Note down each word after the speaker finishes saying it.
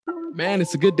Man,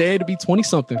 it's a good day to be 20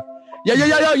 something. Yo.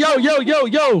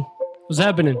 What's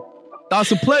happening?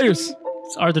 Thoughts and players.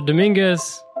 It's Arthur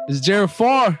Dominguez. It's Jared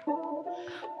Farr.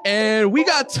 And we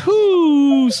got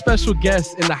two special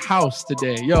guests in the house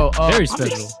today. Very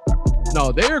special.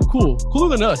 No, they're cool.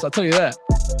 Cooler than us, I'll tell you that.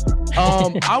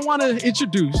 I want to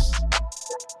introduce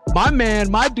my man,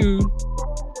 my dude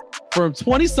from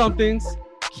 20 somethings,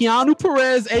 Keanu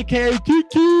Perez, aka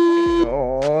Kiki.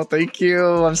 Oh, thank you.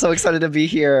 I'm so excited to be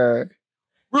here.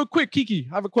 Real quick, Kiki,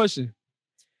 I have a question.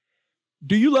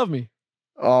 Do you love me?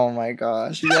 Oh my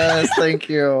gosh. Yes, thank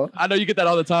you. I know you get that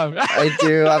all the time. I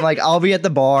do. I'm like, I'll be at the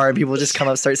bar and people just come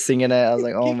up, start singing it. I was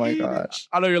like, oh my gosh.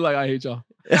 I know you're like, I hate y'all.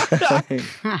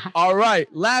 All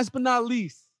right. Last but not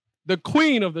least, the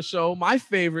queen of the show, my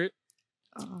favorite.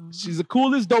 She's the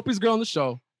coolest, dopest girl on the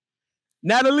show.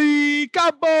 Natalie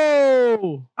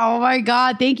Capo. Oh my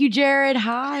God. Thank you, Jared.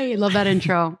 Hi. Love that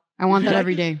intro. I want that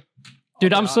every day.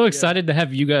 Dude, I'm so excited to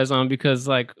have you guys on because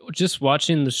like just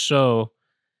watching the show,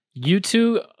 you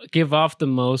two give off the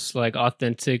most like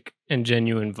authentic and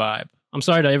genuine vibe. I'm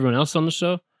sorry to everyone else on the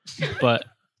show, but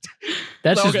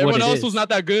that's just what everyone it else is. was not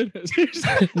that good.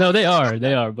 No, they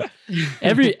are. But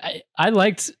I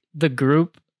liked the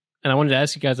group, and I wanted to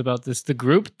ask you guys about this. The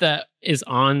group that is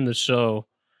on the show,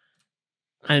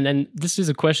 and this is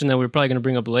a question that we're probably going to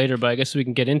bring up later, but I guess we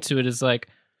can get into it. Is like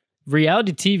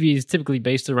reality TV is typically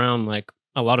based around like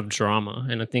a lot of drama,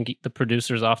 and I think the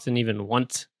producers often even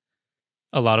want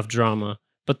a lot of drama.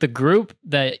 But the group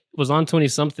that was on 20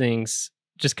 somethings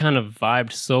just kind of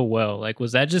vibed so well. Like,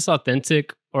 was that just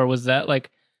authentic, or was that like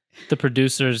the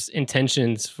producers'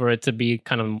 intentions for it to be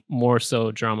kind of more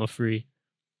so drama free?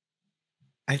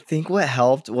 I think what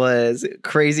helped was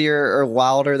crazier or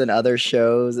wilder than other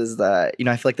shows is that,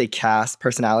 I feel like they cast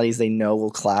personalities they know will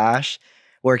clash.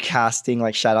 We're casting,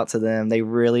 like, shout out to them. They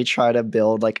really try to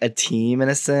build like a team in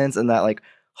a sense, and that like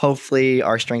hopefully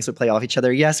our strengths would play off each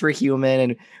other. Yes, we're human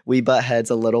and we butt heads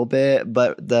a little bit,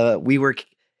 but we were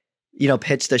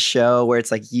pitched a show where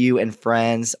it's like you and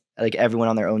friends, like everyone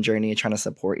on their own journey trying to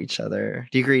support each other.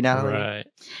 Do you agree, Natalie? Right.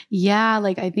 Yeah,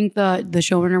 like I think the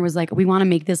showrunner was like, we want to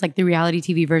make this like the reality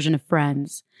TV version of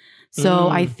Friends. So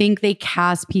I think they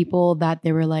cast people that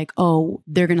they were like, oh,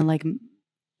 they're gonna like.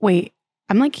 Wait,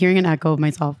 I'm like hearing an echo of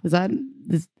myself. Is that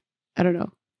this? I don't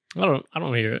know. I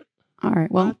don't hear it. All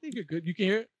right. Well, I think you're good. You can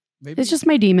hear it. Maybe it's just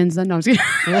my demons. Then no, I'm just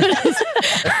kidding.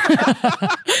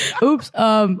 Oops.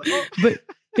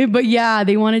 But yeah,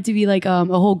 they wanted to be like a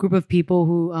whole group of people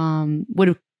who would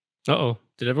have. Uh-oh.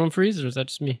 Did everyone freeze, or is that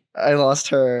just me? I lost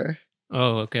her.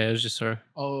 Oh, okay. It was just her.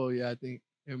 Oh, yeah, I think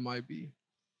it might be.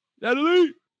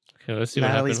 Natalie! Okay, let's see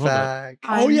Natalie's what happened.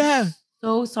 back. Oh, yeah.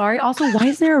 So sorry. Also, why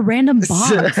is there a random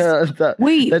box?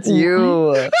 Wait, that's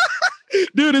you.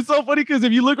 Dude, it's so funny because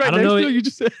if you look right next to it, you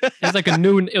just...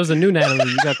 It was a new Natalie.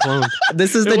 You got cloned.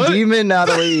 This is the demon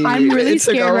Natalie. I'm really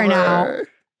scared right now.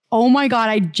 Oh my God,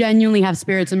 I genuinely have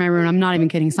spirits in my room. I'm not even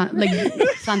kidding.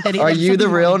 Are you the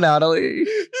real Natalie?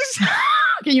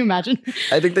 Can you imagine?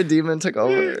 I think the demon took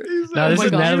over. No, this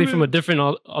is Natalie from a different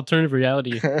alternative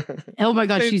reality. Oh my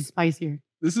God, she's spicier.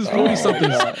 This is 40 something.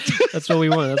 That's what we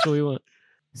want.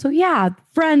 So yeah,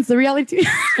 Friends, the reality.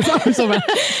 So bad.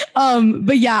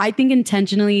 But yeah, I think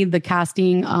intentionally the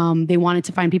casting, they wanted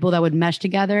to find people that would mesh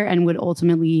together and would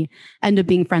ultimately end up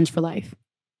being friends for life.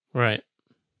 Right.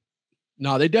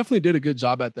 No, they definitely did a good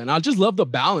job at that. And I just love the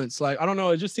balance. Like, I don't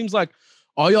know. It just seems like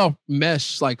all y'all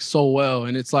mesh like so well.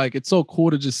 And it's like, it's so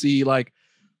cool to just see like,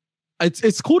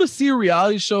 it's cool to see a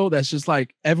reality show that's just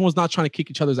like, everyone's not trying to kick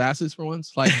each other's asses for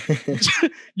once. Like,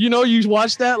 you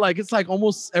watch that, like, it's like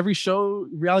almost every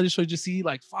reality show, you just see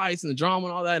like fights and the drama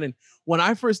and all that. And when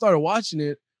I first started watching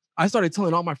it, I started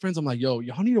telling all my friends, I'm like, yo,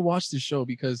 y'all need to watch this show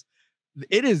because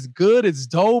it is good. It's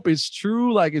dope. It's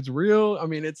true. Like, it's real. I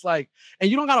mean, it's like, and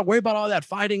you don't got to worry about all that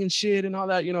fighting and shit and all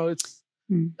that,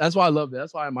 that's why I loved it.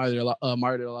 That's why I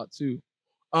admired it a lot too.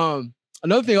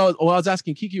 Another thing I was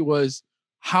asking Kiki was,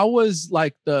 how was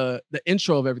like the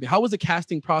intro of everything? How was the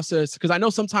casting process? Because I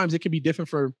know sometimes it can be different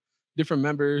for different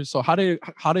members. So how did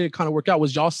it kind of work out?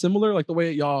 Was y'all similar, like the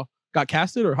way y'all got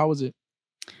casted, or how was it?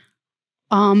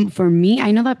 For me,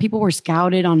 I know that people were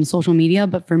scouted on social media,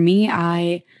 but for me,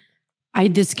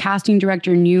 this casting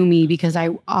director knew me because I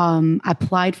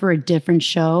applied for a different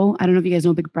show. I don't know if you guys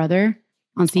know Big Brother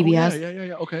on CBS. Oh,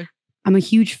 yeah. Okay. I'm a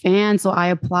huge fan. So I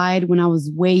applied when I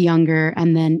was way younger.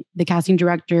 And then the casting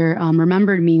director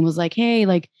remembered me and was like, hey,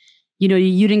 like, you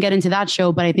didn't get into that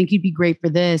show, but I think you'd be great for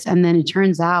this. And then it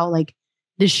turns out like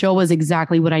this show was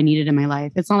exactly what I needed in my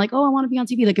life. It's not like, oh, I want to be on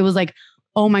TV. Like it was like,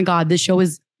 oh my God, this show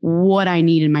is what I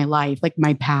need in my life, like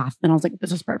my path. And I was like,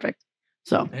 this is perfect.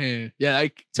 So Man, yeah,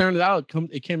 it turned out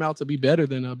it came out to be better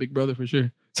than Big Brother for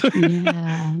sure.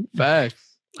 yeah.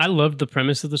 Facts. I loved the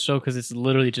premise of the show because it's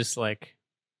literally just like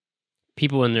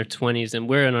people in their 20s, and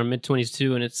we're in our mid 20s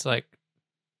too. And it's like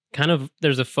kind of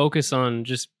there's a focus on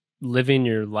just living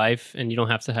your life, and you don't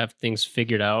have to have things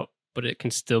figured out, but it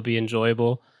can still be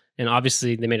enjoyable. And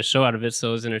obviously, they made a show out of it, so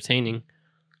it was entertaining.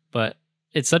 But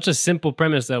it's such a simple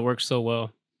premise that works so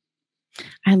well.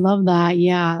 I love that.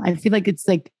 Yeah. I feel like it's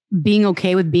like being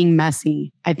okay with being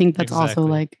messy. I think that's also Exactly.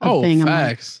 like a thing. I'm like,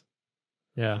 Facts.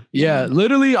 Yeah. Yeah,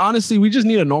 literally, honestly, we just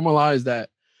need to normalize that.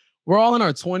 We're all in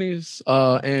our 20s,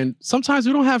 and sometimes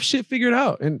we don't have shit figured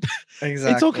out. And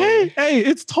Exactly. it's okay. Hey,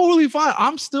 it's totally fine.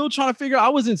 I'm still trying to figure out. I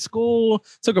was in school,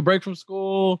 took a break from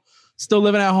school, still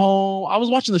living at home. I was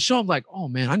watching the show. I'm like, oh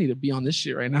man, I need to be on this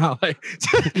shit right now. Like,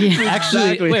 Yeah. Actually,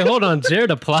 Exactly. wait, hold on.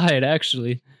 Jared applied,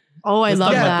 actually. oh, I Let's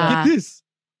love talk about that.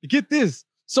 Get this.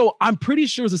 So I'm pretty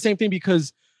sure it's the same thing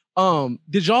because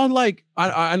did y'all like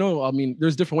I know, I mean,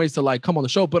 there's different ways to like come on the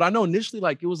show, but I know initially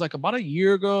like it was like about a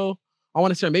year ago, I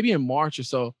want to say maybe in March or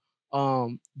so,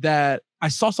 that I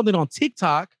saw something on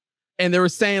TikTok and they were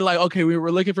saying like, okay, we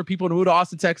were looking for people to move to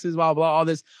Austin, Texas, blah, blah, all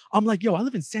this. I'm like, yo, I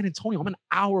live in San Antonio. I'm an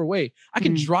hour away. I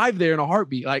can Mhm. drive there in a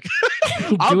heartbeat. Like,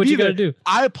 Do I'll what be you there. gotta do.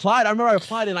 I applied. I remember I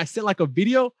applied and I sent like a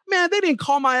video. Man, they didn't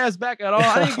call my ass back at all.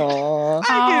 I didn't, Aw.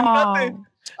 I didn't get nothing.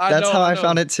 Oh. That's how I know.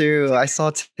 found it too. I saw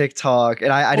TikTok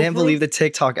and I didn't for real? believe the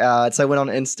TikTok ad. So I went on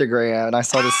Instagram and I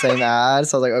saw the same ad.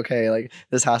 So I was like, okay, like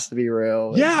this has to be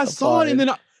real. Yeah, I And saw it, and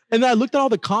applied. then I looked at all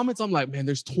the comments. I'm like, man,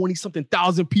 there's 20-something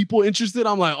thousand people interested.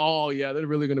 I'm like, oh yeah, they're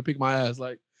really gonna pick my ass.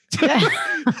 Like,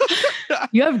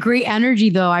 You have great energy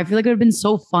though. I feel like it would have been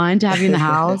so fun to have you in the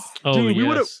house. Oh, dude,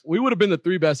 yes. we would have been the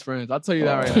three best friends. I'll tell you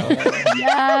that right now.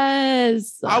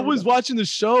 Yes. I was watching the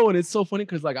show, and it's so funny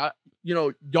because like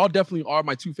y'all definitely are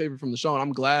my two favorite from the show, and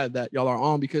I'm glad that y'all are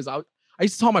on because I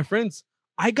used to tell my friends.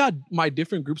 I got my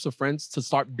different groups of friends to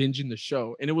start binging the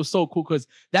show, and it was so cool because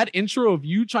that intro of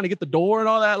you trying to get the door and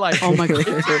all that, like, Oh my god.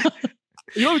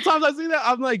 you know how many times I see that?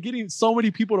 I'm like getting so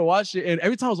many people to watch it. And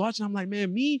every time I was watching, I'm like,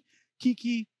 man, me,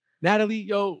 Kiki, Natalie,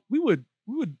 yo, we would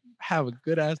have a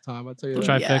good ass time. I'll tell you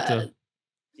that. Trifecta.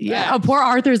 Yeah. Poor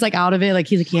Arthur's like out of it. Like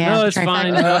he's like, yeah. No, it's trifecta.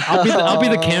 fine. I'll be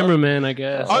the cameraman, I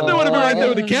guess. Arthur would have been right there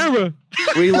with the camera.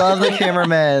 We love the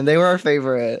cameramen. They were our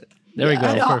favorite. There we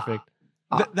go. Yeah. Perfect.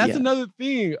 That's Yeah. another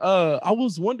thing. I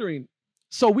was wondering.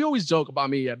 So we always joke about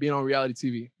me being on reality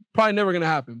TV. Probably never gonna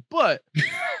happen. But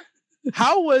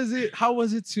how was it? How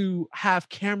was it to have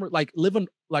camera, like living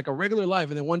like a regular life,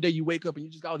 and then one day you wake up and you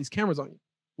just got all these cameras on you?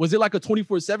 Was it like a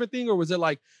 24/7 thing, or was it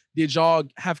like did y'all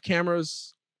have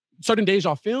cameras certain days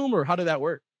y'all film, or how did that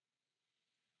work?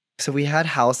 So we had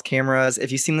house cameras.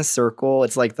 If you've seen The Circle,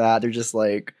 it's like that. They're just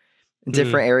like in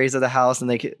different areas of the house,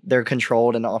 and they're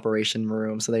controlled in the operation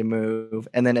room, so they move.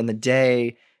 And then in the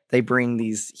day, they bring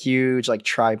these huge like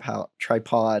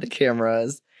tripod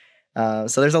cameras. So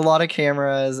there's a lot of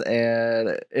cameras,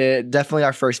 and it definitely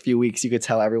our first few weeks, you could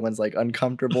tell everyone's like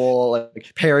uncomfortable,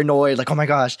 like paranoid, like, oh my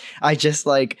gosh, I just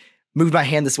like moved my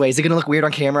hand this way. Is it gonna look weird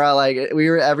on camera? Like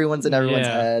everyone's in everyone's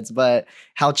Yeah. heads, but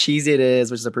how cheesy it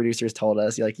is, which the producers told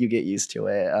us, like you get used to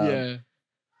it. Yeah.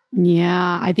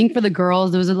 Yeah, I think for the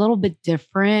girls, it was a little bit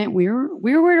different. We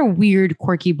were a weird,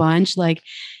 quirky bunch. Like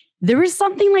there was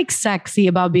something like sexy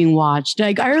about being watched.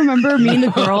 Like I remember me and the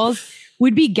girls,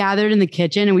 we'd be gathered in the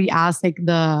kitchen and we asked like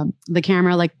the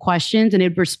camera like questions and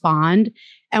it'd respond.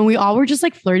 And we all were just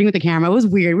like flirting with the camera. It was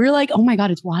weird. We were like, oh my God,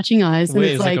 it's watching us. And Wait,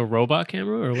 it's it's like a robot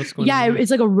camera or what's going yeah, on?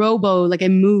 it's like a robo, like it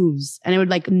moves and it would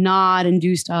like nod and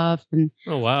do stuff. And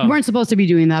Oh, we wow. weren't supposed to be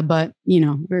doing that, but we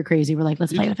were crazy. We're like,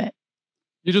 let's play with it.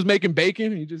 You're just making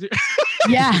bacon, and you just hear,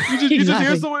 Yeah. you just hear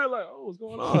exactly. somewhere like, oh, what's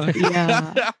going on?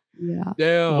 Yeah. Yeah.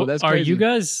 Damn, Well, that's are crazy. you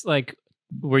guys like,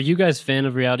 were you guys fan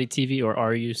of reality TV or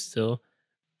are you still?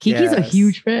 Kiki's a Yes.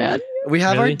 huge fan. We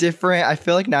have Really? our different, I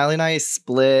feel like Natalie and I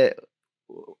split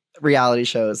reality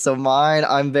shows. So mine,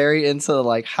 I'm very into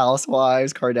like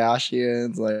Housewives,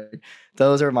 Kardashians, like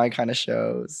those are my kind of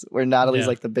shows. Where Natalie's Yeah.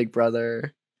 like the big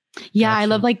brother. Yeah, I Gotcha.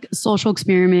 love like social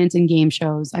experiments and game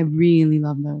shows. I really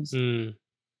love those. Mm.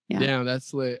 Yeah. Damn,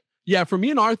 that's lit. Yeah, for me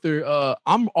and Arthur,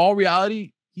 I'm all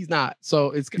reality. He's not.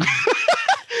 So it's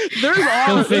there's all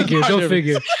Go figure. there's Go all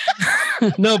figure.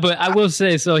 No, but I will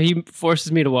say, so he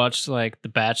forces me to watch like The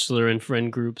Bachelor and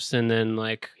friend groups, and then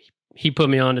like he put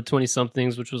me on to 20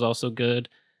 somethings, which was also good.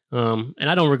 And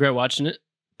I don't regret watching it,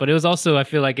 but it was also, I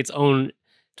feel like its own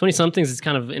 20 somethings is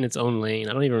kind of in its own lane.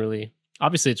 I don't even really,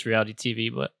 obviously it's reality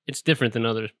TV, but it's different than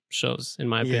other shows in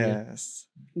my opinion. Yes.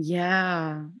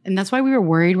 Yeah. And that's why we were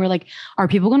worried. We're like, are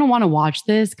people going to want to watch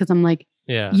this? Because I'm like,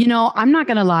 Yeah. I'm not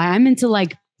going to lie. I'm into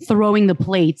like throwing the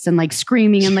plates and like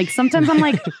screaming. And like sometimes I'm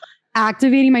like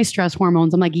activating my stress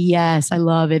hormones. I'm like, yes, I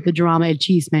love it. The drama, it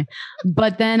cheese me.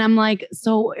 But then I'm like,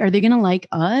 so are they going to like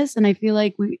us? And I feel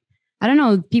like I don't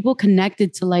know, people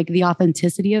connected to like the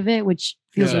authenticity of it, which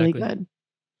feels really good.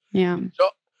 Yeah. So,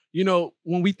 you know,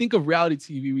 when we think of reality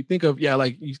TV, we think of,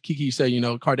 like Kiki said, you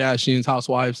know, Kardashians,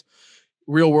 Housewives,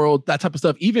 Real World, that type of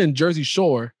stuff. Even Jersey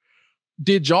Shore.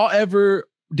 Did y'all ever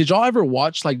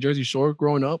watch like Jersey Shore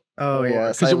growing up? Oh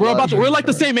yes, because we're like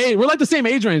the same age. We're like the same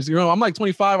age range. You know, I'm like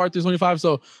 25, Arthur's 25,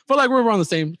 so I feel like we're around the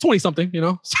same 20 something. You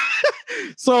know,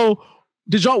 so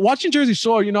did y'all watching Jersey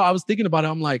Shore? You know, I was thinking about it.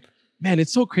 I'm like, man,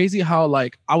 it's so crazy how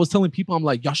like I was telling people, I'm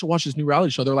like, y'all should watch this new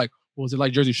reality show. They're like, well, was it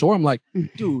like Jersey Shore? I'm like,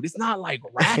 dude, it's not like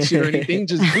ratchet or anything.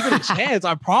 Just give it a chance.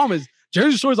 I promise.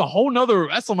 Jersey Shore is a whole nother,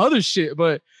 that's some other shit.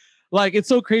 But like, it's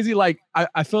so crazy. Like,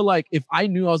 I feel like if I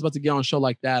knew I was about to get on a show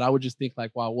like that, I would just think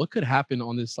like, wow, what could happen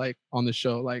on this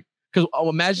show? Like, because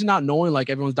imagine not knowing like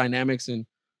everyone's dynamics and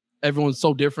everyone's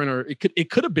so different, or it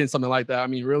could have been something like that. I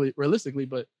mean, really realistically,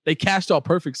 but they cashed out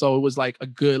perfect. So it was like a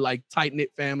good, like tight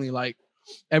knit family, like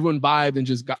everyone vibed and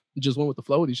just went with the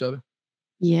flow with each other.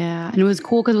 Yeah. And it was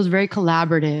cool because it was very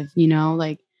collaborative, you know,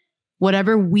 like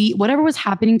whatever was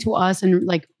happening to us in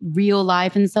like real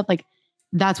life and stuff, like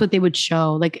that's what they would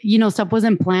show. Like, you know, stuff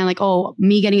wasn't planned. Like, oh,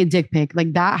 me getting a dick pic,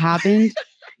 like that happened,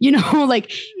 you know,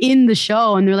 like in the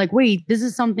show. And they're like, wait, this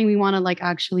is something we want to like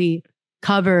actually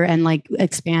cover and like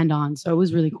expand on. So it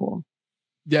was really cool.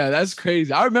 Yeah, that's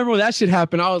crazy. I remember when that shit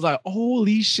happened. I was like,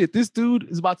 holy shit, this dude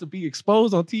is about to be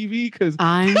exposed on TV because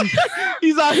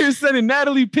he's out here sending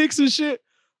Natalie pics and shit.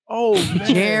 Oh,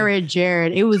 man.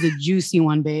 Jared, it was a juicy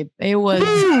one, babe. It was.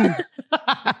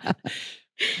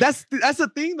 That's the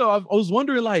thing, though. I was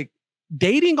wondering, like,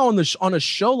 dating on a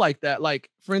show like that. Like,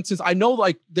 for instance, I know,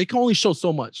 like, they can only show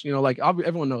so much. You know, like,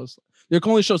 everyone knows they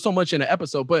can only show so much in an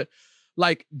episode. But,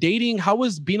 like, dating, how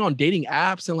was being on dating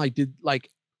apps? And, like, did, like,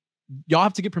 y'all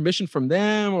have to get permission from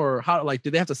them? Or how, like,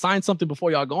 did they have to sign something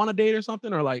before y'all go on a date or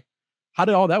something? Or, like, how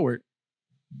did all that work?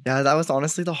 Yeah, that was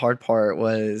honestly the hard part.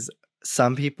 Was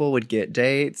some people would get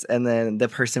dates and then the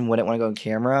person wouldn't want to go on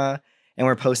camera, and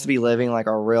we're supposed to be living like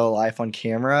our real life on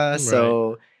camera. Right.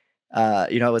 So,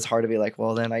 you know, it was hard to be like,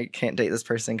 well, then I can't date this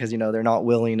person because, you know, they're not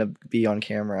willing to be on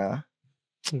camera.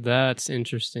 That's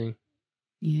interesting.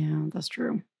 Yeah, that's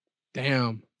true.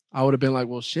 Damn. I would have been like,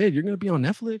 well, shit, you're going to be on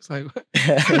Netflix? Like,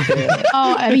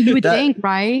 oh, I mean, you would think,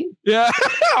 right? Yeah.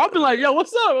 I'll be like, yo,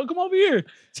 what's up? Well, come over here.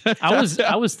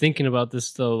 I was thinking about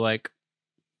this though, like,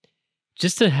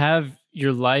 just to have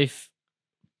your life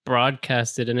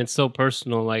broadcasted, and it's so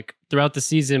personal. Like throughout the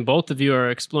season, both of you are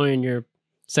exploring your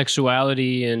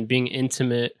sexuality and being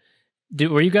intimate.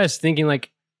 Were you guys thinking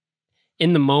like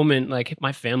in the moment, like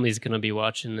my family's gonna be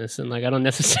watching this, and like I don't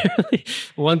necessarily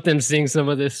want them seeing some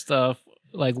of this stuff?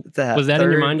 Like, was that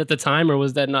in your mind at the time, or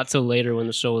was that not till later when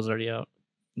the show was already out?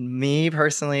 Me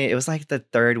personally, it was like the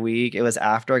third week. It was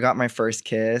after I got my first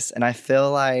kiss, and I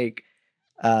feel like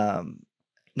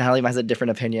Natalie has a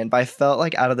different opinion, but I felt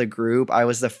like out of the group, I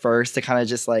was the first to kind of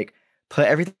just like put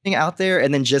everything out there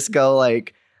and then just go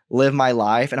like live my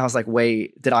life. And I was like,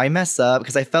 wait, did I mess up?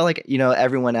 Because I felt like, you know,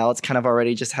 everyone else kind of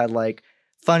already just had like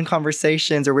fun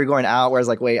conversations, or we're going out, where I was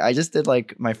like, wait, I just did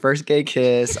like my first gay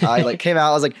kiss. I like came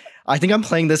out, I was like, I think I'm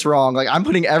playing this wrong. Like I'm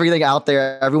putting everything out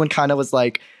there. Everyone kind of was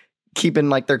like keeping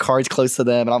like their cards close to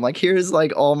them. And I'm like, here's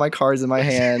like all my cards in my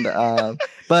hand.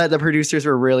 But the producers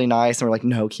were really nice and were like,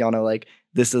 no, Kiana, like,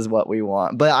 this is what we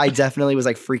want. But I definitely was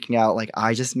like freaking out. Like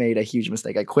I just made a huge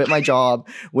mistake. I quit my job,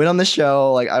 went on the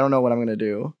show. Like, I don't know what I'm going to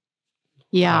do.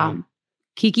 Yeah.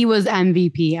 Kiki was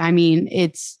MVP. I mean,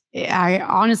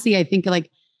 I think like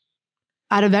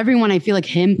out of everyone, I feel like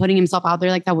him putting himself out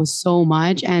there like that was so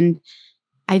much. And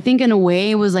I think in a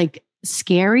way it was like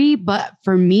scary, but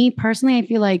for me personally, I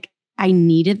feel like I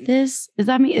needed this. If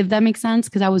that makes sense?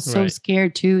 Cause I was so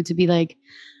scared too, to be like,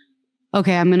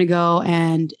 okay, I'm going to go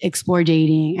and explore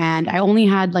dating. And I only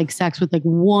had like sex with like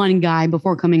one guy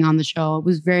before coming on the show. It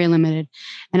was very limited.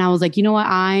 And I was like, you know what?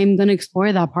 I'm going to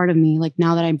explore that part of me. Like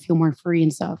now that I feel more free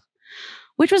and stuff,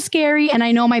 which was scary. And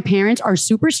I know my parents are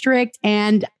super strict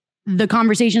and the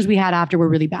conversations we had after were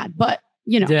really bad, but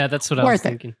you know, yeah, that's what I was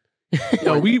thinking.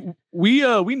 Yo, we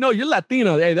know you're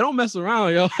Latino. Hey, they don't mess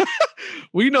around, yo.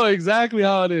 We know exactly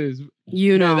how it is.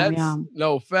 You know,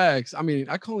 no facts. I mean,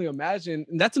 I can only imagine.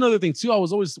 And that's another thing too. I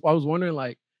was wondering,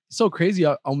 like, it's so crazy.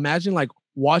 I'll imagine like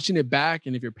watching it back,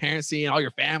 and if your parents see and all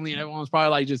your family and everyone's probably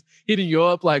like just hitting you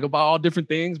up like about all different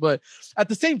things. But at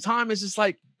the same time, it's just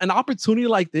like an opportunity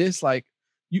like this. Like,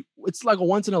 it's like a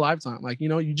once in a lifetime. Like,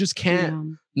 you just can't Yeah.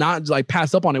 not like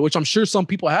pass up on it, which I'm sure some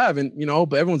people have, and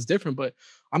but everyone's different. But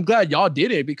I'm glad y'all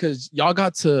did it because y'all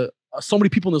got to so many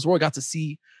people in this world got to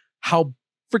see how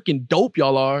freaking dope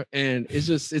y'all are, and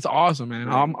it's awesome, man.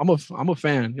 I'm a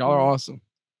fan. Y'all are awesome.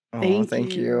 Oh,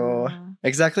 thank you.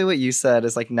 Exactly what you said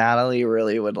is like Natalie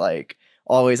really would like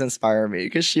always inspire me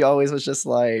because she always was just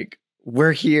like,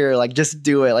 we're here, like just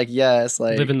do it, like yes,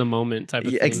 like Live in the moment type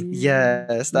of thing.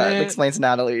 yes, that Man. explains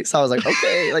Natalie. So I was like,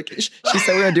 okay, like she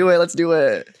said we're gonna do it, let's do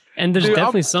it. And there's Dude,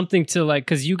 definitely something to like,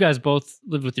 because you guys both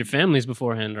lived with your families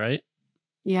beforehand, right?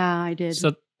 Yeah, I did.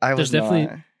 So I There's was definitely-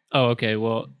 not. oh, okay.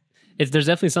 Well, there's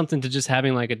definitely something to just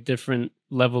having like a different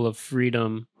level of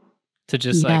freedom to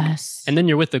just like, yes. and then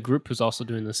you're with a group who's also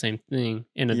doing the same thing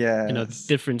in a Yes.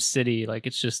 different city. Like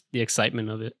it's just the excitement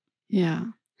of it. Yeah.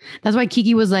 That's why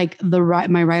Kiki was like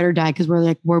my ride or die, because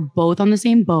we're both on the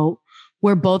same boat.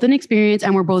 We're both inexperienced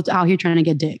and we're both out here trying to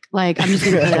get dick. Like, I'm just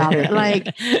gonna put it out there.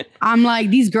 Like, I'm like,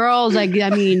 these girls, like, I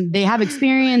mean, they have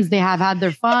experience, they have had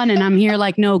their fun, and I'm here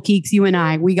like, no, Keeks, you and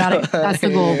I, we got it. That's the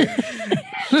goal.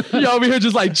 You over here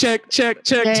just like check.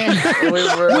 Yeah.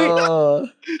 Wait, bro.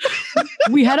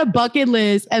 We had a bucket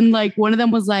list, and like one of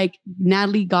them was like,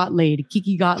 Natalie got laid,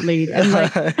 Kiki got laid, and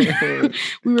like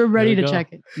we were ready There to we go.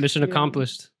 check it. Mission Yeah.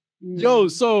 accomplished. Yo,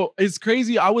 so it's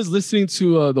crazy. I was listening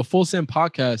to the Full Send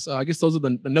podcast. I guess those are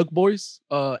the Nook Boys,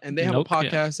 and they have Nook, a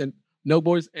podcast and Nook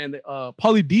Boys, and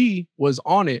Pauly D was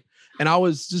on it. And I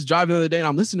was just driving the other day, and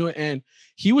I'm listening to it, and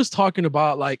he was talking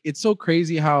about like it's so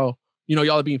crazy how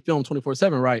y'all are being filmed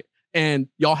 24/7, right? And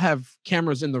y'all have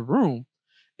cameras in the room.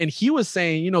 And he was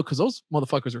saying, because those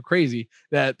motherfuckers are crazy,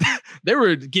 that they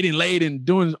were getting laid and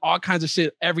doing all kinds of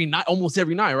shit every night, almost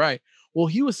every night, right? Well,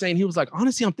 he was saying, he was like,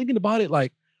 honestly, I'm thinking about it,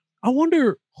 like, I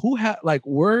wonder who had like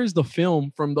where's the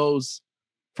film from those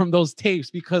tapes,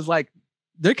 because like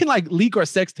they can like leak our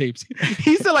sex tapes.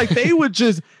 He said like they would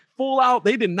just full out,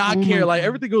 they did not Oh my care, like God.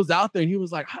 everything goes out there. And he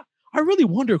was like, I really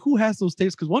wonder who has those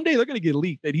tapes, because one day they're gonna get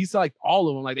leaked. And he said like all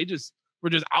of them, like they just were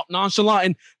just out nonchalant,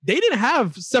 and they didn't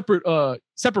have separate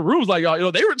rooms like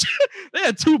y'all. They were they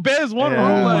had two beds, one Yeah.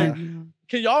 room. Oh my Like, God.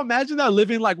 can y'all imagine that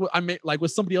living like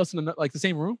with somebody else in like the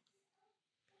same room?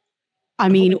 I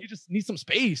mean, you just need some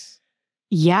space.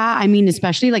 yeah, I mean,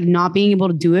 especially like not being able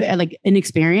to do it at like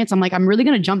inexperience. I'm like, I'm really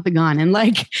gonna jump the gun and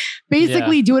like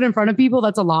basically do it in front of people.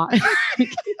 That's a lot.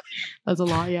 That's a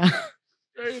lot, yeah.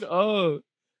 Straight up.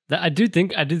 I do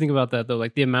think about that though,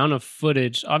 like the amount of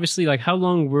footage. Obviously, like how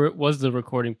long was the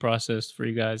recording process for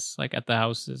you guys, like at the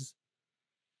houses?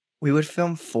 We would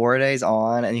film 4 days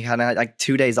on and you kind of like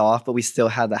 2 days off, but we still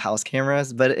had the house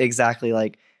cameras. But exactly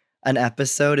like an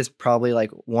episode is probably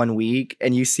like 1 week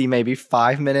and you see maybe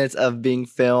 5 minutes of being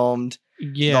filmed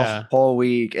Yeah, the whole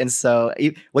week. And so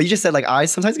what you just said, like I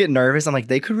sometimes get nervous. I'm like,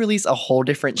 they could release a whole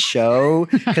different show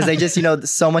because they just,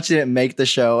 so much didn't make the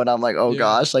show. And I'm like, oh Yeah.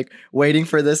 gosh, like waiting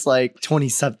for this like 20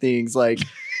 somethings, like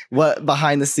what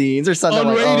behind the scenes or something. I'm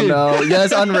like, oh Unrated. no.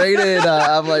 Yes, unrated.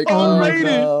 I'm like, oh Unrated.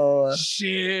 no.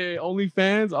 Shit,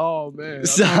 OnlyFans. Oh man.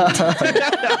 So-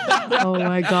 Oh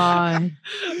my God.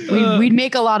 We'd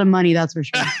make a lot of money, that's for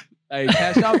sure. Hey,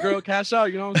 cash out, girl. Cash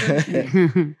out. You know what I'm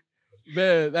saying?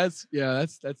 Man, that's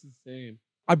insane.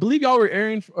 I believe y'all were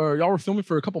y'all were filming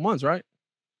for a couple months, right?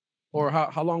 Or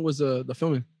how long was the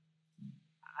filming?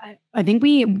 I think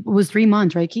it was 3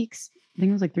 months, right, Keeks? I think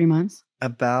it was like 3 months.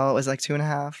 About, it was like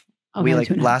 2.5. Okay, We like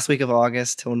 2.5. last week of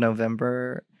August till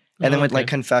November. And then Oh, with like okay.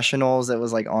 confessionals, it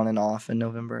was like on and off in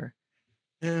November.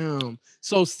 Damn.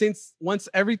 So once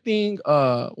everything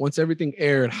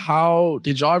aired, how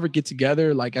did y'all ever get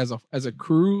together like as a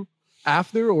crew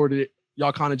after, or did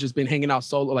y'all kind of just been hanging out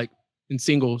solo, like in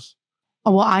singles?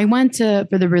 Oh, well,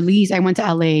 for the release, I went to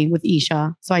LA with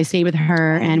Isha. So I stayed with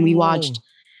her and we watched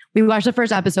the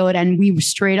first episode, and we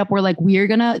straight up were like, we're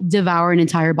gonna devour an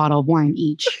entire bottle of wine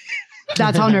each.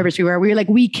 That's how nervous we were. We were like,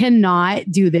 we cannot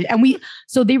do this. And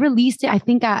so they released it, I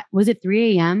think was it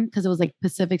 3 a.m.? Because it was like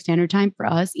Pacific Standard Time for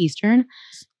us, Eastern.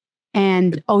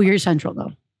 And you're Central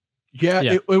though. Yeah,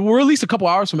 Yeah. We're at least a couple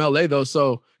hours from LA though.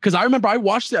 So, because I remember I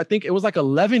watched it, I think it was like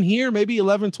 11 here, maybe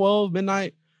 11, 12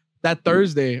 midnight that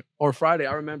Thursday or Friday.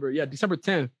 I remember, yeah, December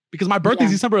 10th, because my birthday's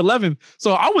Yeah. December 11th.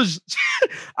 So I was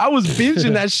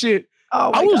binging that shit.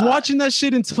 Oh I was watching that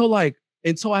shit until I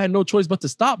had no choice but to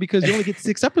stop, because you only get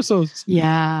 6 episodes.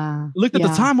 Yeah. Looked at the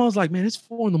yeah. time, I was like, man, it's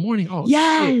 4 a.m. Oh, shit.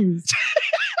 Yes.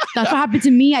 That's what happened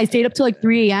to me. I stayed up till like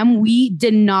 3 a.m. We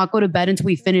did not go to bed until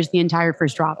we finished the entire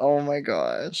first drop. Oh my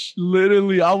gosh.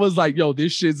 Literally, I was like, yo,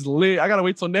 this shit's lit. I gotta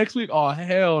wait till next week. Oh,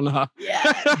 hell nah.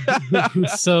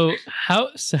 So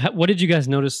what did you guys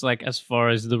notice, like as far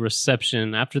as the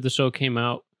reception after the show came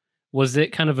out? was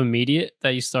it kind of immediate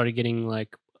that you started getting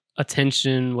like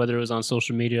attention, whether it was on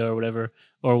social media or whatever,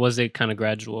 or was it kind of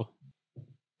gradual?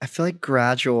 I feel like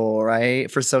gradual, right?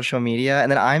 For social media.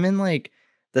 And then I'm in like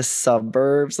the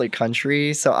suburbs, like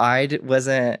country. So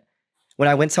wasn't, when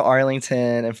I went to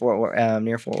Arlington and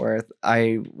near Fort Worth,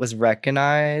 I was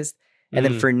recognized. And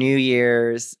then for New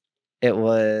Year's, it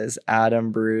was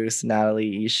Adam, Bruce,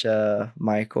 Natalie, Isha,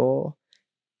 Michael.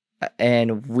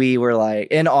 And we were like,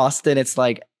 in Austin, it's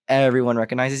like everyone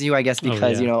recognizes you, I guess,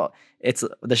 because, you know, it's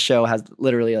the show has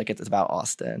literally like, it's about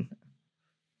Austin.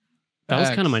 That was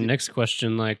kind of my next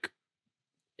question. Like,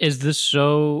 is this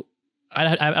show,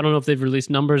 I don't know if they've released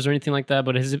numbers or anything like that,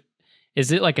 but is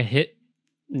it like a hit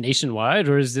nationwide,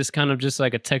 or is this kind of just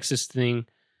like a Texas thing?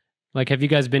 Like, have you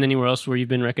guys been anywhere else where you've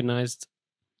been recognized?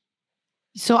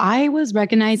 So I was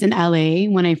recognized in LA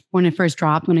when it first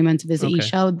dropped, when I went to visit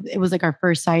Isha. It was like our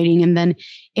first sighting. And then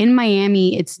in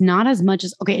Miami, it's not as much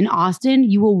as, in Austin,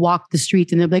 you will walk the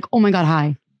streets and they'll be like, oh my God,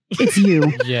 hi, it's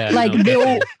you. Like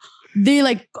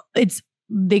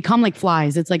they come like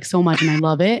flies. It's like so much and I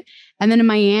love it. And then in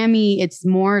Miami, it's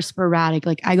more sporadic.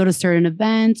 Like I go to certain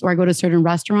events or I go to certain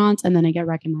restaurants and then I get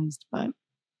recognized. But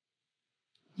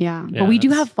but we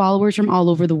do have followers from all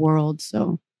over the world.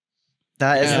 So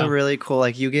that is really cool.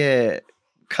 Like you get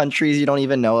countries you don't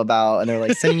even know about and they're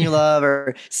like sending you love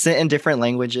or sent in different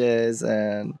languages.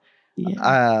 And like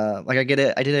I did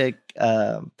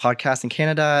a podcast in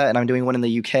Canada and I'm doing one in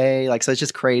the UK. Like, so it's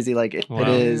just crazy. Like it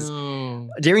is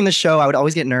during the show, I would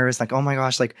always get nervous. Like, oh my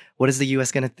gosh, like what is the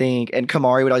US going to think? And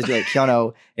Kamari would always be like,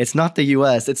 Keanu, it's not the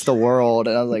US, it's the world.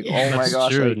 And I was like, oh my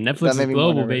gosh. True. Like, Netflix is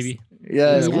global, baby.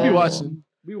 Yes.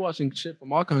 We watching shit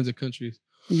from all kinds of countries.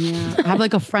 Yeah, I have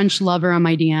like a French lover on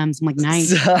my DMs. I'm like, nice.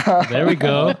 There we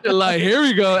go. Like, here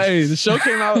we go. Hey, the show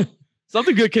came out.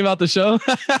 Something good came out the show.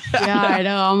 Yeah, I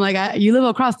know. I'm like, you live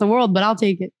across the world, but I'll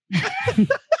take it.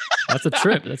 That's a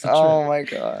trip. Oh my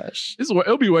gosh.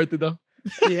 It'll be worth it though.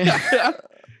 Yeah.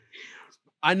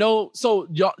 I know. So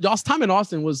y'all's time in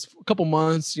Austin was a couple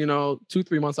months,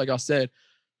 2-3 months, like I said.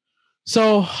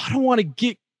 So I don't want to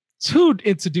get too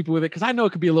into deeper with it because I know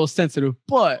it could be a little sensitive,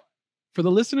 but for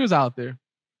the listeners out there,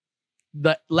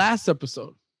 the last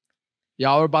episode,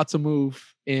 y'all are about to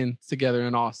move in together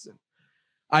in Austin.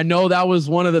 I know that was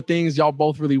one of the things y'all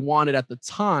both really wanted at the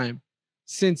time.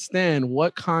 Since then,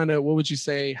 what would you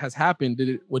say has happened?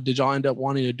 Did y'all end up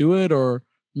wanting to do it or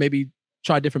maybe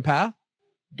try a different path?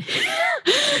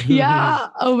 Yeah.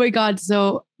 Oh my God.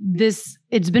 So it's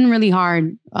been really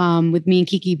hard with me and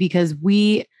Kiki because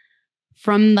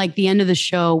from like the end of the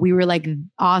show, we were like,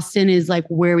 Austin is like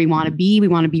where we want to be. We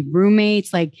want to be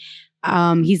roommates. Like,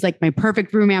 he's like my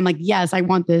perfect roommate. I'm like, yes, I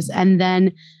want this. And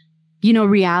then,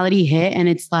 reality hit and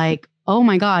it's like, oh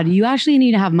my God, you actually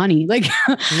need to have money. Like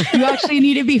you actually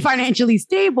need to be financially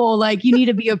stable. Like you need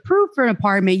to be approved for an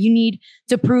apartment. You need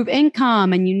to prove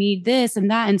income and you need this and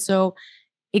that. And so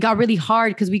it got really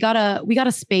hard because we got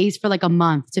a space for like a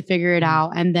month to figure it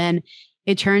out. And then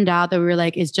it turned out that we were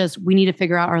like, we need to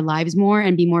figure out our lives more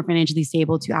and be more financially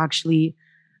stable to actually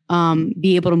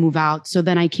be able to move out. So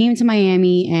then I came to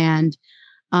Miami and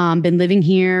been living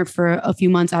here for a few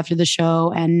months after the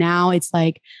show. And now it's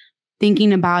like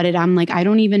thinking about it, I'm like, I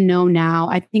don't even know now.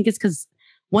 I think it's because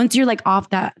once you're like off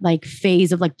that like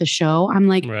phase of like the show, I'm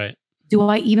like, do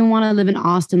I even want to live in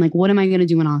Austin? Like, what am I going to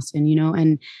do in Austin?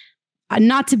 And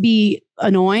not to be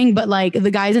annoying, but like the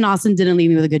guys in Austin didn't leave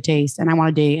me with a good taste and I want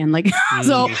to date and like,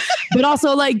 so, but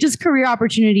also like just career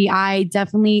opportunity. I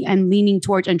definitely am leaning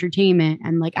towards entertainment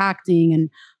and like acting and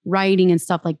writing and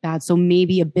stuff like that. So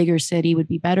maybe a bigger city would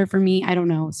be better for me. I don't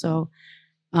know. So,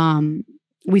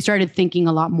 we started thinking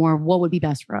a lot more of what would be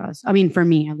best for us. I mean, for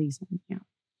me at least. Yeah.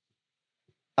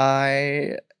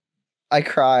 I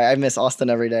cry. I miss Austin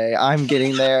every day. I'm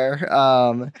getting there.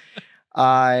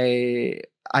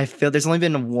 I feel there's only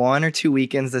been 1 or 2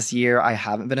 weekends this year I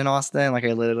haven't been in Austin. Like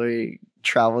I literally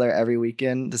travel there every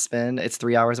weekend to spend. It's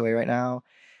 3 hours away right now.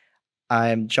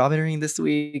 I'm job interviewing this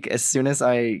week. As soon as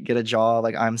I get a job,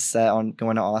 like I'm set on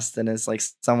going to Austin as like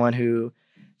someone who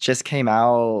just came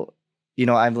out.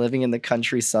 I'm living in the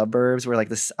country suburbs where like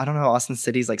this, I don't know, Austin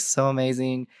City is like so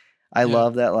amazing. I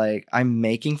love that. Like I'm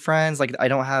making friends. Like I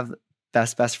don't have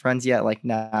best friends yet, like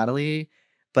Natalie,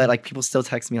 but like people still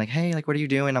text me like, hey, like, what are you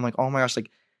doing? I'm like, oh my gosh,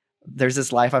 like there's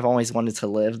this life I've always wanted to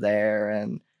live there.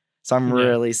 And so I'm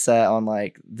really set on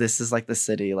like, this is like the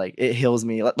city, like it heals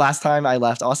me. Last time I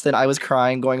left Austin, I was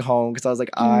crying going home because I was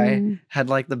like, I had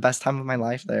like the best time of my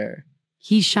life there.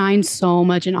 He shines so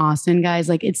much in Austin, guys.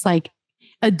 Like it's like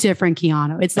a different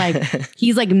Keanu. It's like,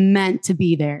 he's like meant to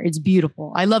be there. It's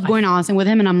beautiful. I love going to Austin with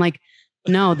him. And I'm like,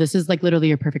 no, this is like literally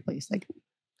your perfect place. Like,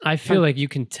 I feel like you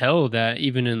can tell that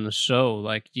even in the show.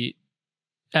 Like you,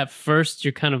 at first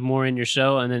you're kind of more in your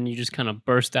show, and then you just kind of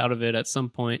burst out of it at some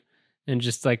point and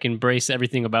just like embrace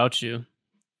everything about you.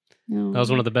 That was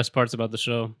one of the best parts about the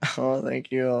show. Oh,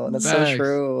 thank you. That's Thanks. so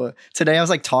true. Today I was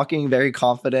like talking very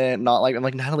confident, not like I'm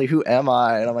like, Natalie, who am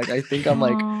I? And I'm like, I think I'm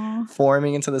like Aw.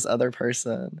 forming into this other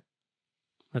person.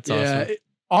 That's Yeah, awesome.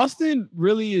 Austin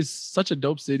really is such a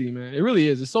dope city, man. It really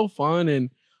is. It's so fun, and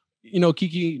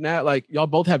Kiki, Nat, like y'all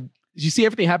both have. You see,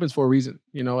 everything happens for a reason,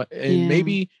 and Yeah.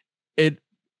 maybe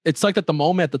it's like at the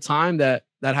moment, at the time that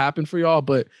happened for y'all,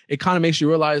 but it kind of makes you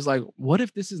realize, like, what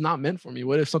if this is not meant for me?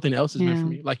 What if something else is meant for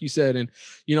Yeah. me? Like you said, and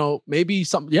maybe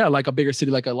like a bigger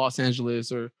city like a Los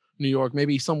Angeles or New York,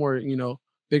 maybe somewhere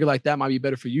bigger like that might be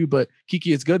better for you. But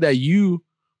Kiki, it's good that you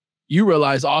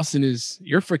realize Austin is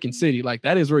your freaking city. Like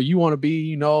that is where you want to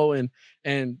be,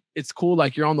 and it's cool.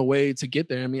 Like you're on the way to get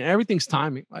there. I mean, everything's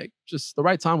timing, like just the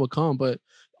right time will come. But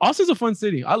Austin's a fun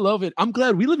city. I love it. I'm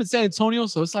glad we live in San Antonio.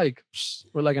 So it's like,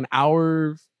 we're like an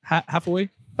hour, half away.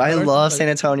 I Or love like- San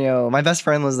Antonio. My best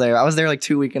friend was there. I was there like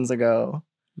 2 weekends ago.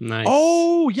 Nice.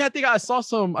 Oh yeah, I think I saw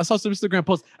some Instagram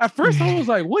posts. At first I was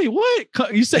like, wait,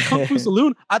 what? You said Kung Fu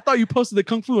Saloon? I thought you posted the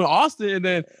Kung Fu in Austin, and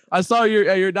then I saw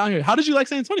you're down here. How did you like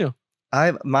San Antonio?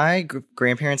 My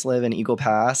grandparents live in Eagle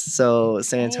Pass, so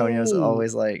San Antonio's Oh.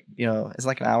 always like, it's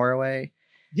like an hour away.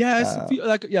 Yeah, it's a few,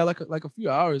 like a few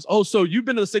hours. Oh, so you've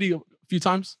been to the city a few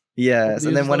times? Yes,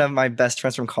 and then Years one ago? of my best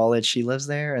friends from college, she lives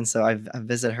there, and so I've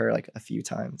visited her like a few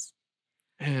times.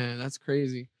 Man, that's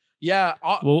crazy. Yeah,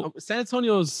 Well- San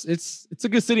Antonio's it's a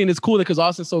good city, and it's cool because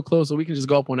Austin's so close, so we can just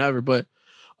go up whenever. But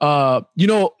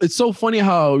it's so funny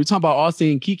how you're talking about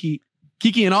Austin and Kiki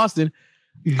and Austin.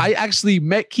 I actually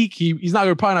met Kiki. He's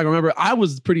probably not gonna remember. I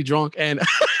was pretty drunk, and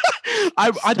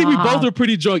I think we both Stop. were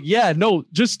pretty drunk. Yeah, no,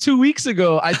 just 2 weeks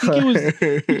ago. I think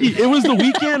it was the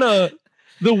weekend.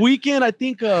 The weekend. I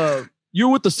think you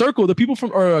were with the Circle. The people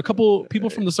a couple people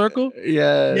from the Circle.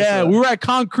 Yes. Yeah, we were at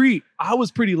Concrete. I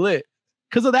was pretty lit.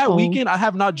 Because of that Oh. weekend, I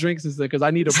have not drank since then because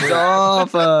I need a break.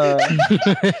 Stop.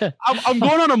 I'm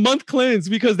going on a month cleanse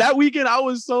because that weekend I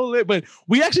was so lit. But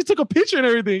we actually took a picture and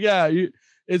everything. Yeah,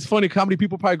 it's funny how many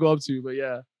people probably go up to, but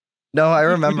yeah. No, I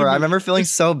remember. I remember feeling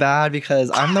so bad because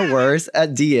I'm the worst at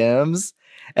DMs.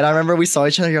 And I remember we saw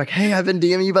each other. You're like, hey, I've been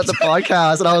DMing you about the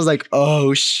podcast. And I was like,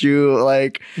 oh, shoot.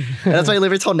 Like, and that's why I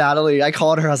literally told Natalie. I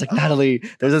called her. I was like, Natalie,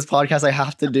 there's this podcast I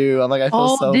have to do. I'm like, I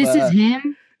feel so this bad. is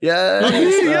him. Yes.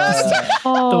 Yes.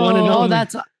 Oh, one and only.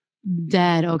 that's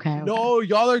dead. Okay. No,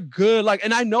 y'all are good. Like,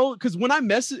 and I know because when I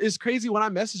message, it's crazy when I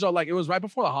message y'all, like it was right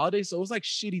before the holidays. So it was like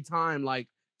shitty time, like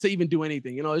to even do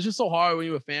anything. It's just so hard when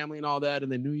you're with family and all that,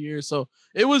 and then New Year. So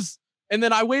it was, and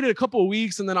then I waited a couple of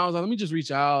weeks, and then I was like, let me just reach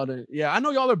out. And yeah, I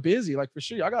know y'all are busy, like for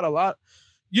sure. Y'all got a lot.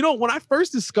 When I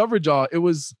first discovered y'all, it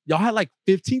was y'all had like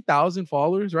 15,000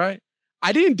 followers, right?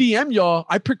 I didn't DM y'all.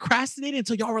 I procrastinated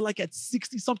until y'all were like at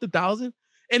 60 something thousand.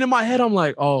 And in my head, I'm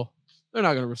like, oh, they're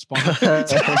not gonna respond. they're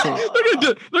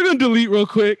gonna delete real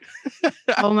quick.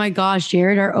 Oh my gosh,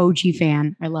 Jared, our OG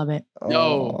fan. I love it.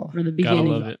 Yo. From the Gotta beginning.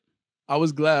 love it. I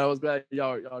was glad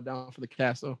y'all down for the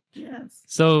cast. So Yes.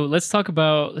 So let's talk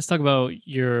about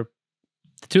the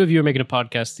two of you are making a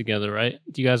podcast together, right?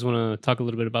 Do you guys want to talk a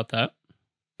little bit about that?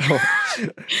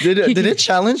 Did it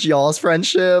challenge y'all's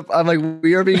friendship? I'm like,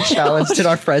 we are being challenged in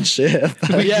our friendship.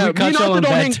 Yeah, we caught me and y'all Arthur on don't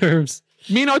bad hang- terms.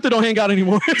 me and Arthur don't hang out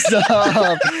anymore.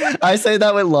 Stop. I say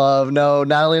that with love. No,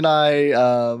 Natalie and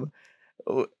I,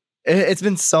 it's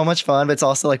been so much fun, but it's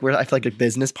also like I feel like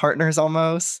business partners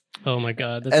almost. Oh my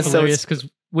god, And that's so hilarious it's-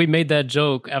 because we made that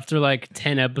joke after like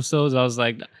 10 episodes. I was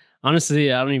like,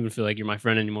 honestly, I don't even feel like you're my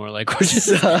friend anymore. Like we're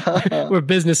just we're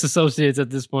business associates at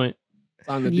this point.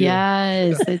 On the deal.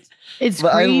 Yes. It's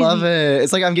But crazy. I love it.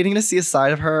 It's like I'm getting to see a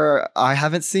side of her I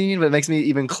haven't seen, but it makes me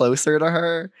even closer to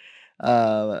her.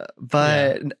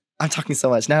 But I'm talking so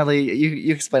much. Natalie,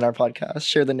 you explain our podcast.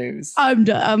 Share the news.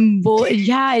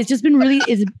 Yeah, it's just been really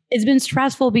it's been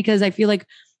stressful because I feel like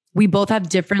we both have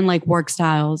different like work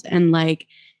styles and like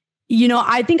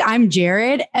I think I'm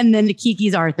Jared and then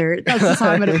Kiki's Arthur. That's just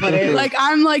how I'm gonna put it. Like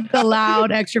I'm like the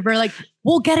loud extrovert. Like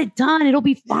we'll get it done. It'll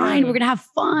be fine. We're gonna have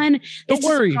fun. Don't It's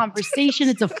worry. just a conversation.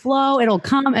 It's a flow. It'll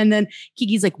come. And then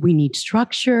Kiki's like, we need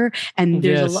structure. And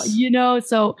there's a lot,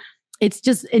 So it's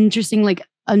just interesting, like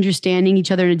understanding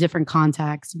each other in a different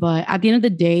context. But at the end of the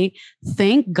day,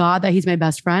 thank God that he's my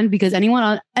best friend because anyone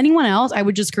else, I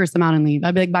would just curse them out and leave.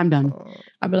 I'd be like, bye, I'm done.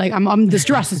 I'd be like, I'm the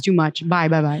stress is too much. Bye.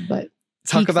 But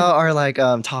Talk Geeks about our like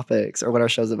topics or what our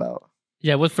show's about.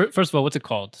 Yeah. First of all, what's it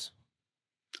called?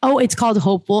 it's called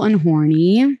Hopeful and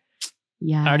Horny.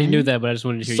 Yeah. I already knew that, but I just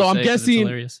wanted to hear So you I'm say it 'cause it's guessing-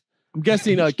 hilarious. I'm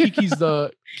guessing Kiki's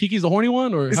the horny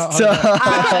one, or how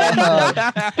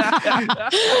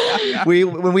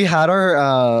when we had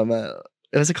our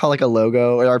it was called like a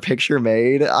logo or our picture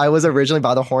made. I was originally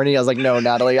by the horny. I was like, no,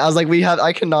 Natalie. I was like,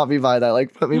 I cannot be by that.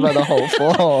 Like, put me by the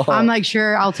hopeful. I'm like,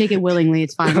 sure, I'll take it willingly.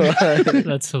 It's fine.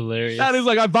 That's hilarious. That is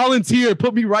like, I volunteer.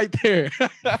 Put me right there.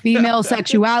 Female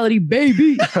sexuality,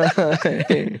 baby.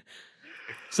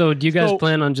 So do you guys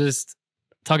plan on just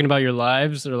talking about your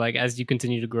lives, or like as you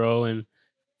continue to grow and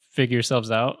figure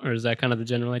yourselves out, or is that kind of the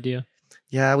general idea?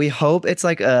 Yeah, we hope it's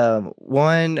like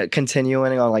one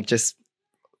continuing on like just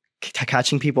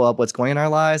catching people up what's going in our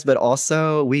lives, but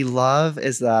also we love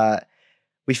is that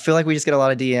we feel like we just get a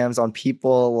lot of DMs on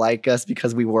people like us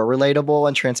because we were relatable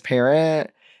and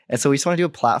transparent, and so we just want to do a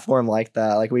platform like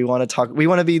that. Like we want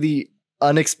to be the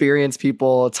unexperienced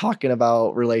people talking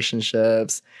about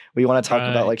relationships. We want to talk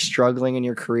about like struggling in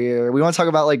your career. We want to talk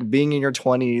about like being in your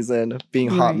 20s and being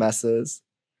hot messes.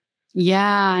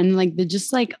 Yeah, and like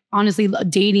just like honestly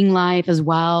dating life as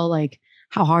well, like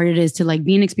how hard it is to like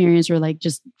be inexperienced or like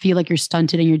just feel like you're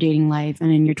stunted in your dating life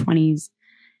and in your 20s,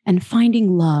 and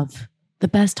finding love. The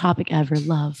best topic ever,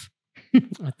 love.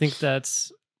 I think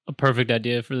that's a perfect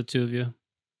idea for the two of you.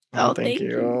 Oh, thank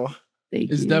you.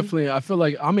 It's definitely, I feel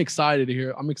like I'm excited to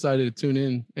hear. I'm excited to tune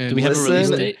in. And do we have a release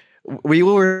date? We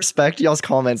will respect y'all's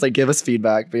comments. Like, give us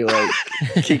feedback. Be like,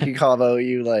 Kiki Cabo,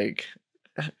 you like,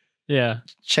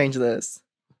 change this.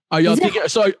 Are y'all thinking?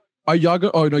 So are y'all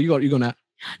go? Oh no, you go Nat.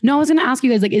 No, I was gonna ask you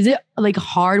guys, like, is it like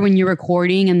hard when you're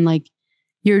recording and like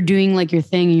you're doing like your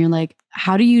thing and you're like,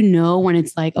 how do you know when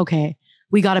it's like, okay,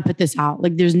 we got to put this out?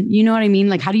 Like, there's, you know what I mean?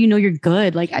 Like, how do you know you're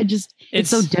good? Like, it's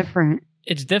so different.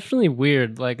 It's definitely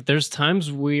weird. Like, there's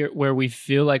times where we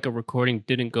feel like a recording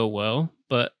didn't go well,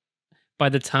 but by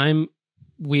the time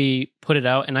we put it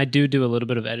out, and I do a little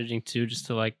bit of editing too, just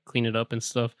to like clean it up and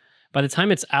stuff. By the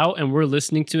time it's out and we're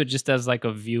listening to it just as like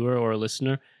a viewer or a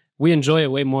listener, we enjoy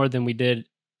it way more than we did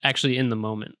actually in the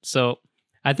moment. So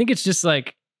I think it's just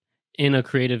like in a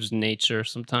creative's nature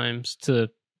sometimes to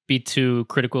be too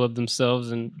critical of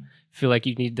themselves and feel like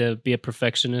you need to be a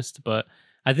perfectionist. But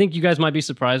I think you guys might be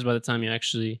surprised by the time you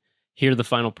actually hear the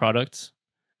final product.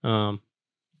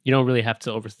 You don't really have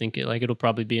to overthink it. Like, it'll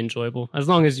probably be enjoyable as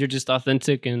long as you're just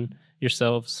authentic and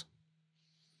yourselves.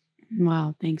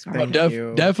 Wow, thanks.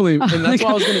 Definitely. And that's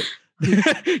why I was gonna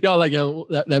y'all like, yeah,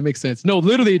 that makes sense. No,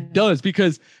 literally it does,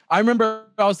 because I remember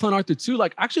I was telling Arthur too,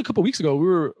 like actually a couple weeks ago we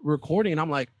were recording and I'm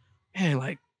like, man,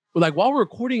 like while we're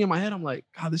recording in my head, I'm like,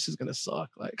 God, this is gonna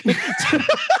suck. Like,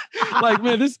 like,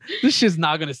 man, this shit's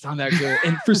not gonna sound that good.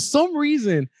 And for some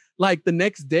reason, like the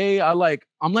next day, I'm like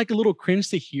a little cringe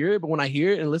to hear it, but when I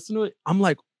hear it and listen to it, I'm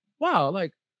like, wow,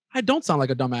 like I don't sound like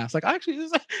a dumbass. Like, actually,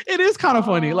 it is kind of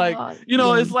funny. Like, you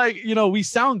know, it's like, you know, we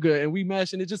sound good and we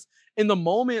mesh, and it just in the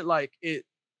moment, like it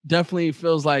definitely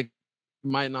feels like it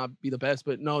might not be the best,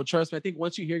 but no, trust me, I think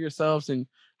once you hear yourselves and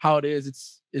how it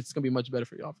is, it's gonna be much better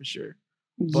for y'all for sure.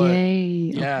 But,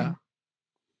 yay! Yeah. Okay.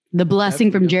 The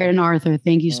blessing from Jared and Arthur.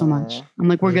 Thank you so much. I'm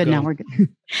like, we're good now. We're good.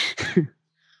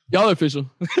 Y'all are official.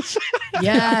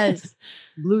 Yes.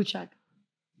 Blue check.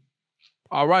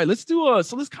 All right, let's do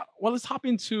let's hop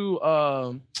into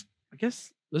I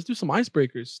guess let's do some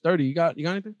icebreakers. 30, you got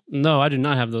anything? No, I do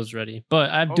not have those ready,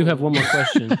 but I do have one more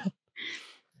question.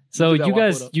 So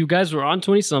you guys were on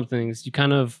 20 somethings.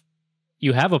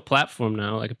 You have a platform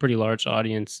now, like a pretty large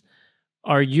audience.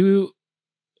 Are you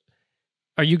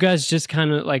guys just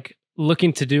kind of like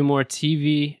looking to do more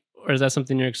TV, or is that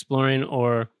something you're exploring?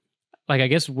 Or like, I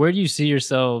guess, where do you see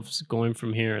yourselves going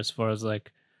from here as far as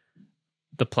like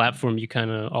the platform you kind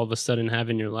of all of a sudden have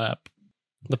in your lap?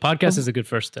 The podcast is a good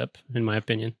first step, in my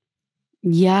opinion.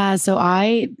 Yeah. So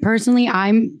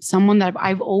I'm someone that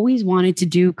I've always wanted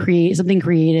to create something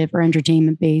creative or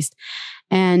entertainment based.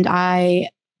 And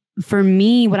for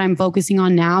me, what I'm focusing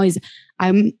on now is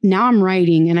I'm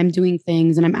writing and I'm doing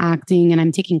things and I'm acting and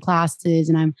I'm taking classes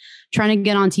and I'm trying to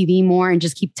get on TV more and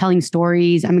just keep telling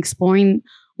stories. I'm exploring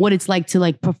what it's like to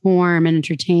like perform and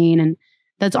entertain. And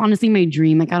that's honestly my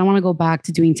dream. Like, I don't want to go back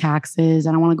to doing taxes.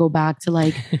 I don't want to go back to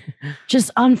like just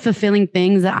unfulfilling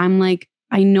things that I'm like,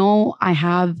 I know I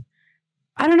have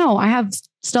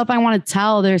stuff I want to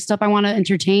tell. There's stuff I want to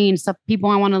entertain, stuff people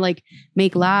I want to like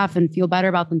make laugh and feel better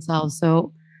about themselves.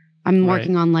 So I'm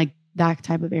working on like that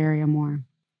type of area more.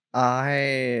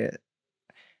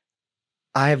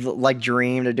 I've like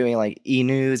dreamed of doing like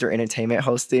e-news or entertainment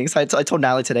hosting. So I told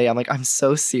Natalie today, I'm like, I'm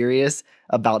so serious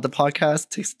about the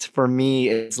podcast. For me,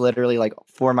 it's literally like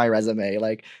for my resume.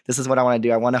 Like, this is what I want to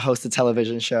do. I want to host a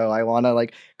television show. I want to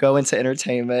like go into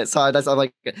entertainment. So that's why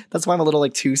I'm a little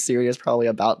like too serious probably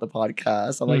about the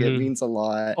podcast. I'm like, it means a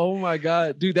lot. Oh my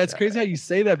God, dude, that's crazy how you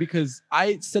say that, because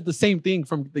I said the same thing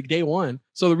from the day one.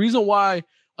 So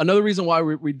another reason why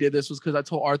we did this was because I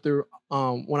told Arthur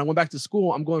when I went back to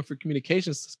school, I'm going for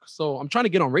communications. So I'm trying to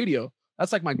get on radio.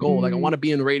 That's like my goal. Like I want to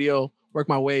be in radio, work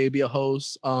my way, be a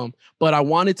host. But I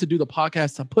wanted to do the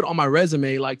podcast to put on my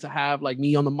resume, like to have like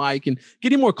me on the mic and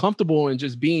getting more comfortable and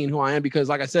just being who I am. Because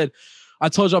like I said, I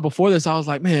told y'all before this, I was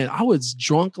like, man, I was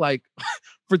drunk like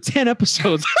for 10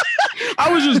 episodes.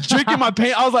 I was just drinking my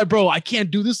pain. I was like, bro, I can't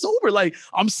do this sober. Like,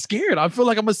 I'm scared. I feel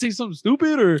like I'm gonna say something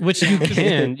stupid or which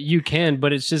you can,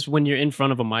 but it's just when you're in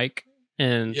front of a mic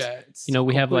and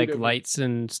we have like lights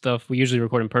and stuff. We usually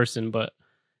record in person, but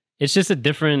it's just a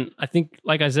different, I think,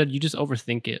 like I said, you just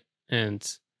overthink it. And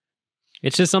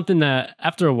it's just something that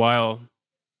after a while.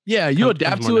 Yeah, you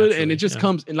adapt to it and it just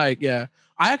comes in like, I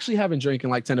actually haven't drank in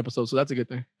like 10 episodes, so that's a good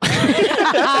thing. Is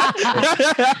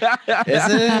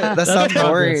it? That sounds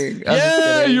boring.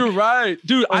 Yeah, you're right.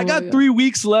 Dude, I got 3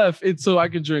 weeks left until I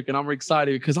can drink, and I'm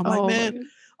excited because I'm like, man,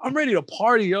 I'm ready to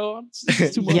party, yo.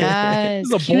 It's too much. Yes,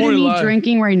 this is a boring life.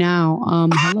 Drinking right now.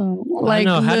 Hello. Like,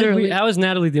 how is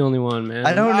Natalie the only one, man?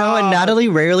 I don't know. And Natalie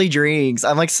rarely drinks.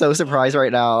 I'm like so surprised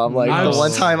right now. I'm like, the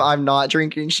one time I'm not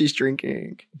drinking, she's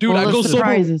drinking. Dude, I go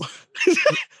sober.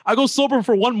 I go sober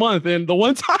for 1 month, and the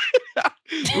one time,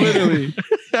 literally.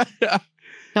 That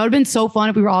would have been so fun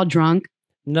if we were all drunk.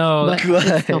 No,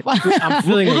 so I'm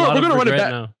feeling a lot of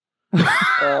regret now.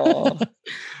 Oh.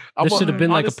 This should have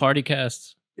been like a party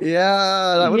cast.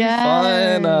 Yeah, that would be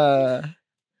fun.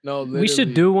 No, literally. We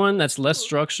should do one that's less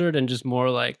structured and just more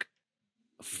like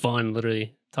fun.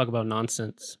 Literally, talk about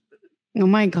nonsense. Oh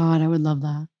my God, I would love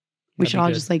that. We should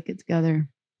all just like get together.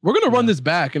 We're gonna run this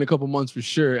back in a couple months for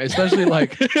sure, especially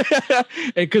like,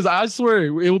 because I swear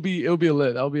it'll be a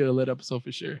lit. That'll be a lit episode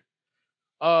for sure.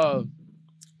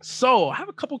 So I have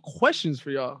a couple questions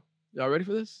for y'all. Y'all ready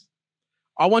for this?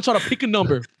 I want y'all to pick a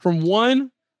number from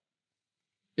 1.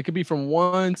 It could be from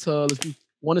 1 to, let's do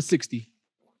 1 to 60.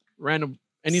 Random,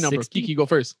 any number. 60? Kiki, go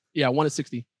first. Yeah, 1 to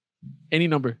 60. Any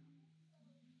number.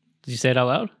 Did you say it out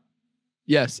loud?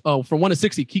 Yes. Oh, from 1 to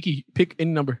 60. Kiki, pick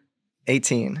any number.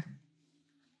 18.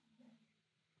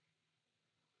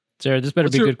 Jared, this better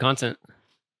be good content.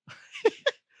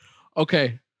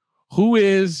 Okay. Who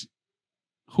is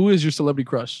your celebrity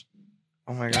crush?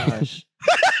 Oh my gosh.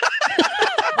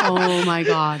 Oh my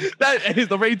God. That is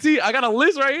the rating. I got a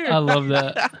list right here. I love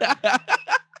that.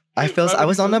 I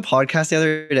was on a podcast the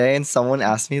other day and someone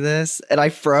asked me this and I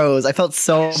froze. I felt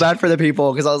so bad for the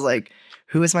people because I was like,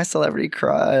 who is my celebrity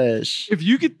crush? If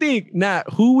you could think, Nat,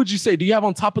 who would you say? Do you have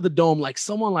on top of the dome like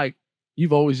someone like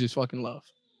you've always just fucking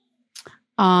loved?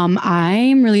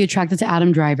 I'm really attracted to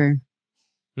Adam Driver.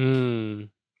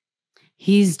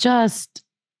 He's just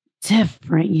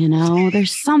different, you know?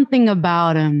 There's something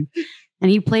about him. And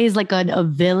he plays like a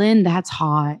villain that's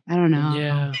hot. I don't know.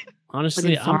 Yeah.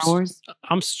 Honestly,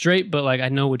 I'm straight, but like I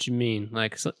know what you mean.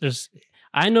 Like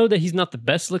I know that he's not the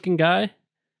best looking guy,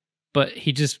 but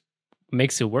he just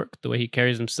makes it work the way he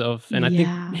carries himself. And I think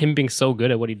him being so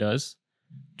good at what he does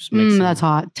just makes that's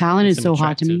hot. Talent is so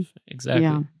hot to me. Exactly.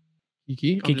 Yeah.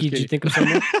 Kiki, did you think of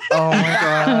someone? Oh my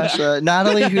gosh.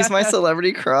 Natalie, who's my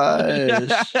celebrity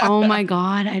crush? Oh my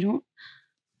God. I don't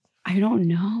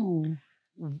know.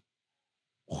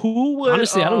 Who would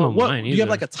honestly? I don't know mine. Do you have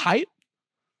like a type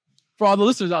for all the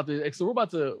listeners out there? So we're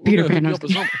Peter Pan.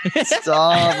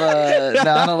 Stop,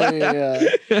 Natalie.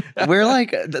 We're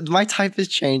like my type is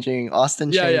changing.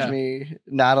 Austin changed me.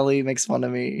 Natalie makes fun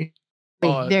of me.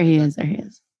 Wait, there he is.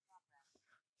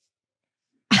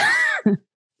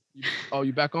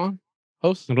 You back on,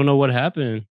 host? I don't know what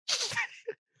happened.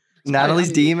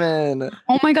 Natalie's demon.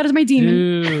 Oh my God, it's my demon.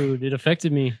 Dude, it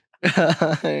affected me.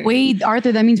 Wait,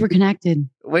 Arthur, that means we're connected.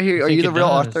 Wait, are you the real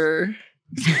Arthur?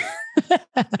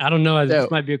 I don't know. This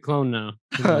might be a clone now.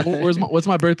 What's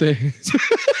my birthday?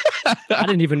 I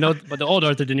didn't even know, but the old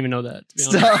Arthur didn't even know that. To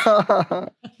be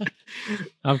honest.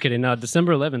 I'm kidding. No,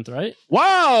 December 11th, right?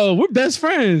 Wow, we're best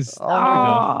friends.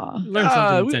 Oh, learn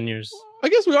something in 10 years. I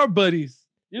guess we are buddies.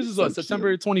 Yours is what,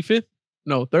 September 25th?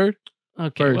 No, 3rd?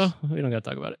 Okay, First. well, we don't got to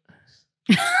talk about it.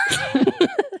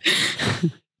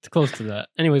 It's close to that.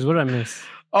 Anyways, what did I miss?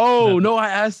 Oh, no, I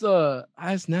asked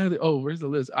Natalie. Oh, where's the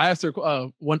list? I asked her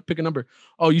pick a number.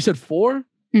 Oh, you said 4?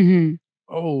 Mm-hmm.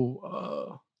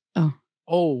 Oh,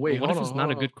 wait. What if it's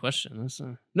not a good question?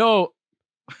 No.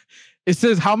 it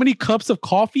says, how many cups of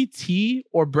coffee, tea,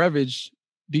 or beverage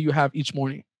do you have each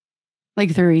morning?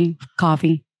 Like 3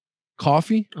 coffee.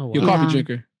 Coffee? Oh, You're a wow. coffee Yeah.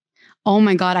 drinker. Oh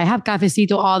my god, I have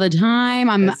cafecito all the time.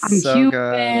 I'm It's so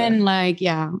Cuban. good. Like,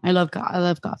 yeah, I love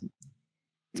coffee.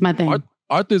 It's my thing.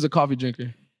 Arthur's a coffee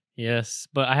drinker. Yes,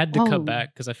 but I had to Oh. cut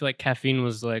back because I feel like caffeine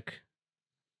was like,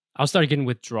 I started getting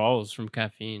withdrawals from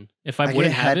caffeine. If I I wouldn't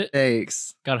get have it,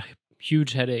 headaches. got a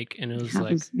huge headache, and it was like,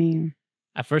 Happens to me.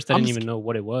 at first I I'm didn't just- even know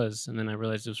what it was, and then I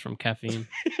realized it was from caffeine.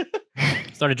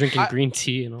 Started drinking green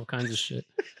tea and all kinds of shit.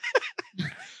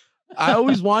 I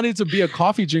always wanted to be a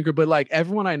coffee drinker, but like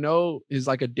everyone I know is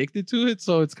like addicted to it.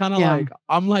 So it's kind of Yeah. like,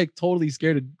 I'm like totally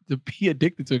scared to be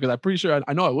addicted to it because I'm pretty sure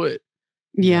I know I would.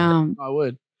 Yeah. I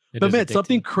would. It But is man,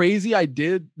 something addicting. crazy I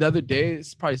did the other day.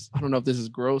 It's probably, I don't know if this is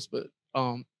gross, but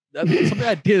something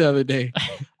I did the other day.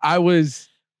 I was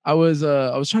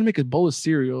trying to make a bowl of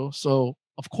cereal. So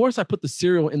of course I put the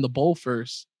cereal in the bowl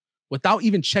first without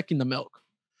even checking the milk.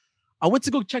 I went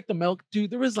to go check the milk, dude.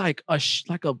 There was like a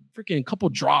freaking couple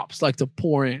drops like to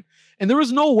pour in, and there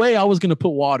was no way I was gonna put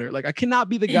water. Like I cannot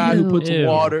be the guy who puts Ew.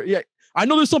 water. Yeah, I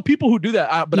know there's some people who do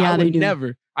that, but Yeah, I they would do.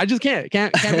 never. I just can't. Be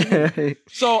me.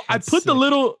 So I That's put the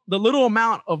sick. little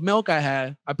amount of milk I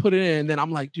had. I put it in, and then I'm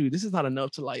like, dude, this is not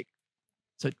enough to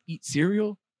eat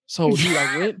cereal. So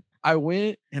dude, I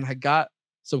went and I got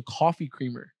some coffee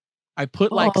creamer. I put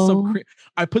Oh.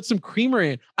 I put some creamer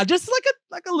in. I just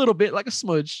like a little bit, like a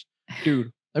smudge.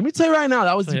 Dude, let me tell you right now,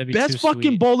 that was So the that'd be best too fucking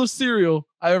sweet. bowl of cereal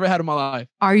I ever had in my life.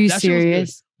 Are you That shit was good.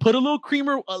 serious? Put a little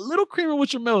creamer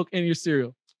with your milk in your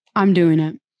cereal. I'm doing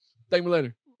it. Thank me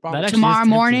later. Promise. That actually Tomorrow is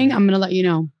morning, tempting. I'm gonna let you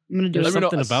know. I'm gonna do There's Let me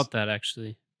it. know. something about that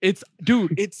actually. It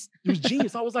was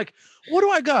genius. I was like, what do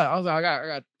I got? I was like, I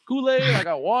got Kool-Aid, I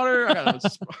got water,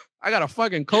 I got a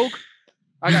fucking Coke,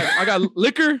 I got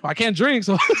liquor. I can't drink,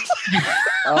 so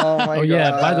Oh my Oh, yeah,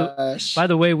 gosh. By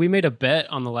the way, we made a bet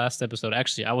on the last episode.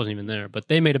 Actually, I wasn't even there, but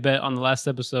they made a bet on the last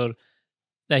episode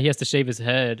that he has to shave his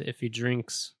head if he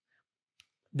drinks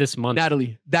this month.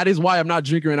 Natalie, that is why I'm not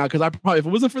drinking right now. Because I probably, if it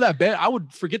wasn't for that bet, I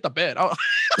would forget the bet.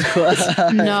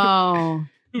 No,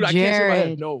 Dude, I can't shave my head.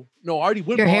 Jared. No, I already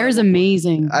went. your bald. hair is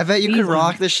amazing. I bet you could Amazing.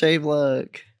 rock the shave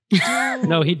look.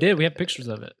 No, he did. We have pictures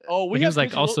of it. Oh, But he have was like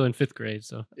pictures. also in 5th grade.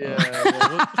 So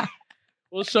Yeah.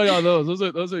 We'll show y'all those.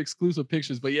 Those are exclusive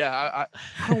pictures. But yeah, I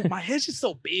don't. My head's just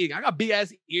so big. I got big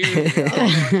ass ears.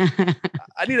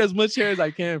 I need as much hair as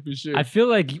I can for sure. I feel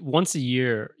like once a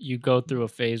year you go through a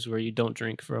phase where you don't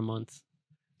drink for a month.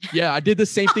 Yeah, I did the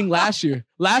same thing last year.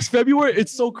 Last February,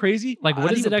 it's so crazy. Like, I what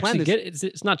didn't does it even plan actually this.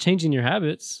 get? It's not changing your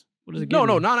habits. What does it get?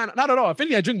 No, you? not at all. If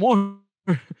anything, I drink more.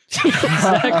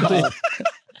 Exactly.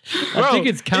 I Bro, think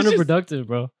it's it's just- counterproductive,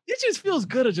 bro. It just feels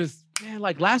good to just, man,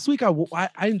 like last week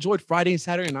I enjoyed Friday and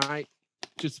Saturday night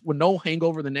just with no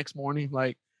hangover the next morning,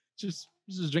 like just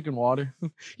drinking water.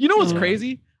 You know what's Yeah.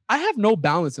 crazy? I have no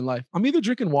balance in life. I'm either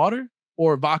drinking water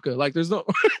or vodka. Like there's no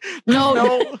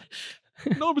No.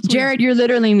 no between. Jared, you're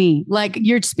literally me. Like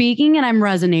you're speaking and I'm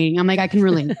resonating. I'm like, I can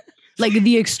relate. Like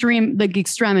the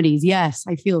extremities. Yes,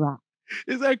 I feel that.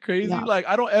 Is that crazy? Yeah. Like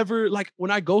I don't ever like when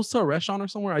I go to a restaurant or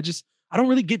somewhere, I don't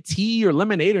really get tea or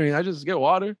lemonade or anything. I just get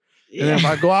water. And then if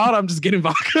I go out, I'm just getting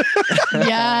vodka.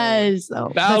 Yes. Oh,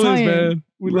 that's how Balance, I am. man.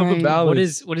 We love the Right.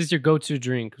 balance. What is your go-to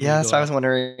drink? when Yeah, you that's go what I was out?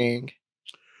 wondering.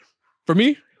 For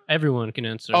me? Everyone can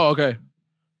answer. Oh, okay.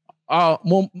 Well,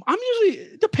 I'm usually,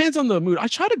 it depends on the mood. I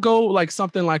try to go like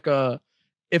something like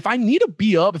if I need to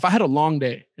be up, if I had a long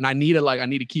day and I need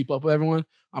to keep up with everyone,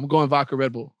 I'm going vodka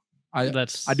Red Bull. I do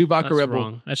vodka that's Red Bull.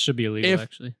 wrong. That should be illegal, If-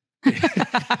 actually.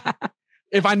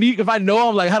 if I know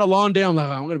I'm like had a long day, I'm like,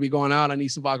 I'm gonna be going out. I need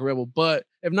some vodka Red Bull. But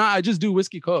if not, I just do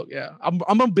whiskey Coke. Yeah,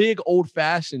 I'm a big old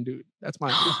fashioned dude. That's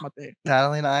my thing.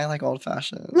 Natalie and I like old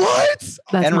fashioned. What? That's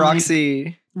And mine.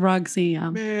 Roxy. Roxy.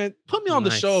 Man, put me on the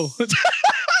Nice. show.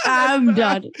 I'm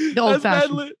done. The old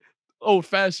fashioned. Old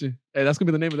fashioned. Hey, that's gonna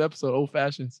be the name of the episode. Old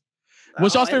fashions.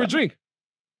 What's y'all's I favorite love- drink?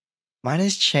 Mine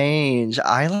has changed.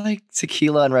 I like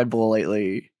tequila and Red Bull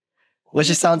lately. Which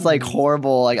just sounds like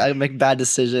horrible. Like I make bad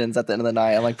decisions at the end of the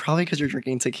night. I'm like, probably because you're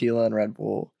drinking tequila and Red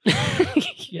Bull.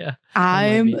 Yeah.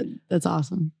 might be. That's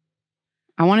awesome.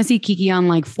 I want to see Kiki on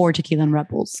like 4 tequila and Red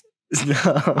Bulls.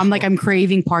 I'm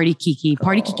craving Party Kiki.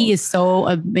 Party Oh. Kiki is so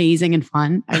amazing and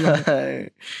fun. I love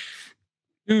it.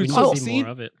 We Dude, need so to see see?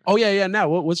 more of it. Oh yeah. Now,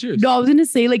 what's yours? No, I was gonna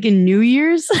say like in New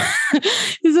Year's,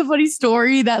 it's a funny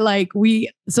story that like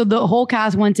so the whole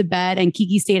cast went to bed and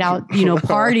Kiki stayed out,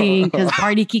 partying because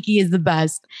Party Kiki is the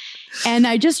best. And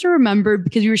I just remembered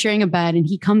because we were sharing a bed and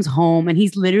he comes home and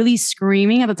he's literally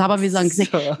screaming at the top of his lungs,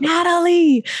 like,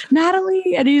 Natalie,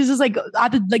 and he was just like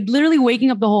literally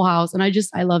waking up the whole house. And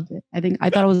I loved it. I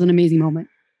thought it was an amazing moment.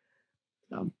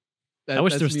 I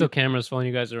wish there were still cameras following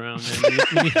you guys around.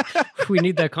 Man. We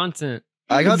need that content.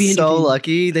 I got be so entertaining.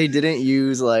 lucky they didn't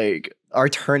use like our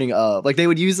turning up. Like they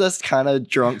would use us kind of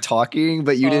drunk talking,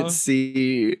 but you didn't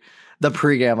see the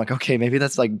pregame. Like, okay, maybe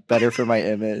that's like better for my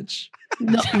image.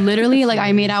 No, literally, like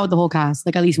I made out with the whole cast,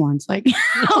 like at least once. Like,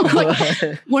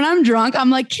 like, when I'm drunk, I'm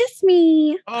like, kiss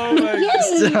me. Oh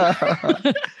my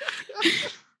Yay.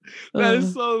 That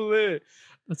is so lit.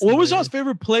 That's What was hilarious. y'all's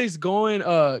favorite place going?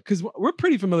 Because we're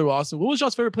pretty familiar with Austin. What was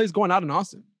y'all's favorite place going out in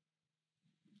Austin?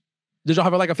 Did y'all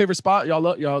have like a favorite spot y'all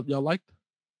liked?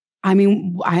 I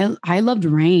mean, I loved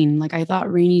Rain. Like I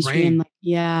thought Rainy Street. Rain. And like,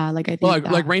 yeah, like I think Well,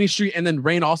 that- like Rainy Street, and then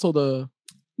Rain also the.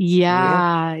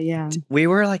 Yeah. We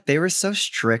were like, they were so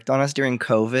strict on us during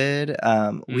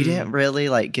COVID. We didn't really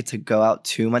like get to go out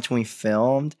too much when we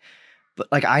filmed. But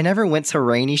like, I never went to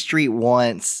Rainy Street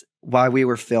once while we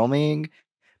were filming.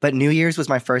 But New Year's was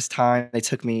my first time. They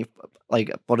took me like,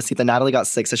 well, to see the Natalie got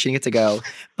sick, so she didn't get to go.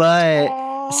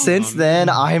 But since then,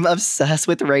 I'm obsessed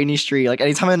with Rainy Street. Like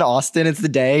anytime I'm in Austin, it's the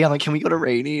day. I'm like, can we go to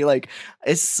Rainy? Like,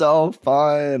 it's so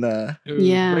fun. Dude,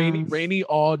 Yeah. rainy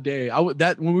all day.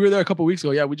 That when we were there a couple weeks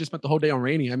ago, yeah, we just spent the whole day on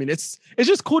Rainy. I mean, it's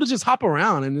just cool to just hop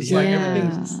around, and it's like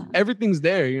Yeah. everything's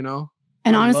there, you know.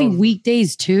 And I honestly, love-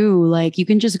 weekdays too. Like you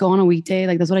can just go on a weekday.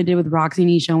 Like that's what I did with Roxy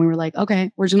and Isha. And we were like,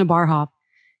 okay, we're just gonna bar hop.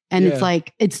 And Yeah. it's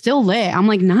like, it's still lit. I'm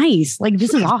like, nice. Like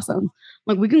this is awesome.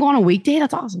 Like we can go on a weekday.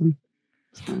 That's awesome.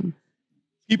 So,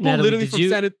 People Natalie, literally did from you-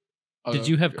 Santa. Did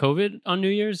you have COVID on New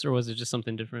Year's, or was it just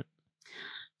something different?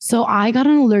 so I got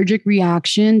an allergic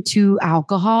reaction to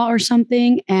alcohol or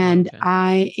something. And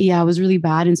Okay. it was really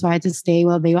bad. And so I had to stay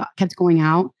while they kept going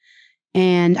out.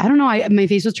 And I don't know, my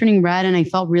face was turning red and I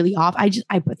felt really off. I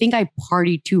think I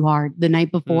partied too hard the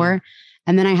night before.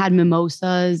 And then I had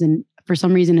mimosas and for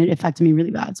some reason it affected me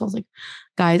really bad. So I was like,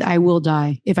 guys, I will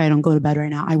die. If I don't go to bed right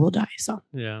now, I will die. So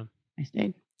Yeah. I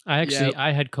stayed.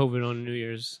 I had COVID on New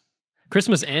Year's,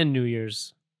 Christmas and New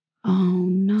Year's. Oh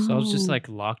no. So I was just like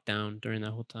locked down during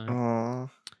that whole time. Aw.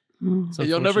 Oh. It's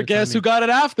You'll never unfortunate guess who timing. got it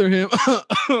after him.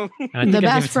 And I think The I gave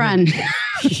best it to friend. him.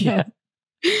 Yeah.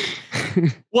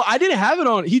 Well, I didn't have it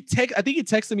on. I think he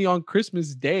texted me on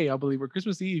Christmas Day, I believe, or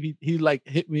Christmas Eve. He like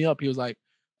hit me up. He was like,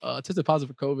 tested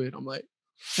positive for COVID. I'm like,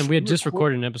 And we had just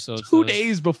recorded an episode. 2 so-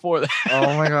 days before that.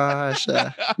 Oh my gosh.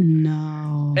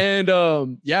 No. And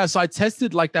so I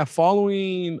tested like that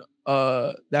following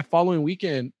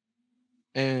weekend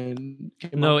and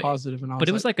came out positive. And I But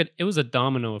it was like a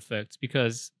domino effect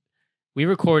because we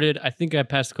recorded. I think I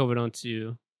passed COVID on to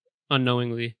you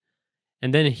unknowingly,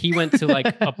 and then he went to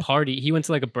like a party. He went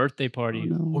to like a birthday party.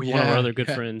 Oh, no. Oh, One of yeah, our other good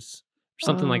yeah. friends, or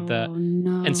something like that, Oh,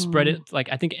 no. and spread it. Like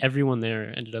I think everyone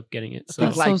there ended up getting it. So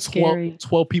That's like so scary.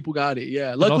 12 people got it.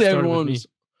 Yeah. all Luckily started with everyone me. was,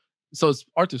 so it's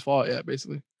Arthur's fault. Yeah,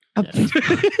 basically.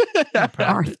 Yeah.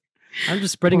 Arth- I'm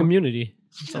just spreading Oh. immunity.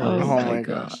 That's all it is. Oh my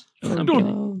gosh. I'm doing-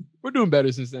 kidding. We're doing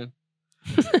better since then.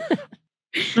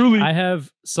 Truly. I have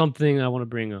something I want to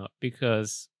bring up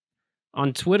because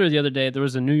on Twitter the other day there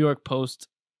was a New York Post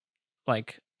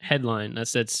like headline that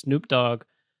said Snoop Dogg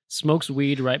smokes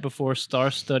weed right before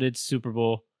star-studded Super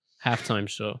Bowl halftime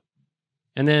show.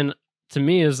 And then to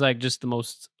me is like just the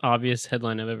most obvious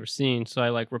headline I've ever seen. So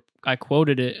I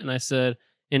quoted it and I said,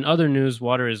 "In other news,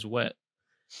 water is wet."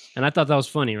 And I thought that was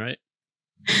funny, right?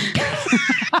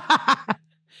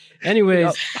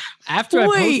 Anyways, after I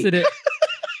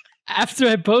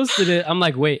posted it, I'm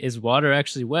like, wait, is water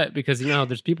actually wet? Because you know,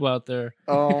 there's people out there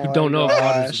Oh who don't my know if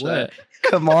water's gosh. wet.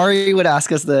 Kamari would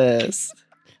ask us this.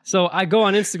 So I go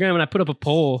on Instagram and I put up a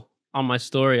poll on my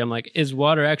story. I'm like, is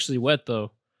water actually wet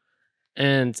though?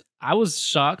 And I was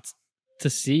shocked to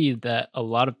see that a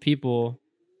lot of people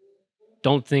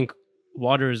don't think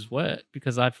water is wet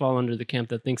because I fall under the camp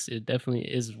that thinks it definitely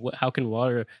is wet. How can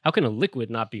a liquid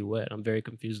not be wet? I'm very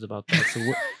confused about that. So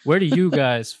where do you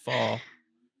guys fall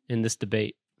in this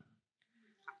debate?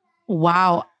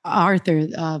 Wow, Arthur,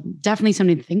 definitely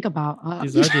something to think about.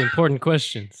 These are the important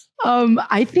questions.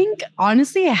 I think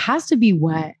honestly, it has to be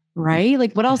wet, right?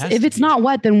 Like, what else? has If to it's be. not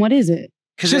wet, then what is it?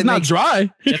 It's just not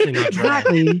dry. Definitely not dry.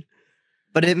 Exactly.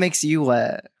 But it makes you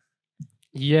wet.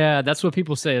 Yeah, that's what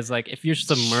people say. Is like if you're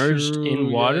submerged in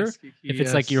True, water, yes, Kiki, if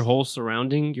it's like yes. your whole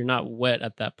surrounding, you're not wet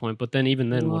at that point. But then even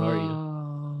then, what are you?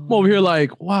 I'm over here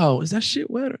like, wow, is that shit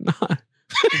wet or not?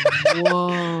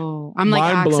 Whoa. I'm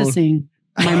like Mind blown. accessing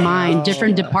my mind.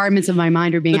 Different Oh. departments of my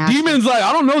mind are being The accessed. demon's like,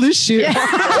 I don't know this shit.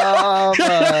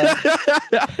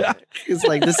 It's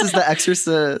like, this is The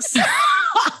Exorcist.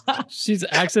 She's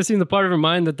accessing the part of her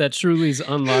mind that truly is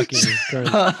unlocking.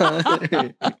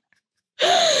 currently.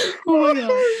 Oh my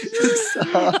god.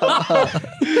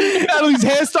 Natalie's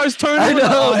head starts turning. I know.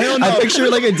 Oh, hell no. I picture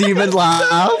like a demon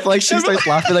laugh. Like she starts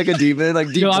laughing like a demon, like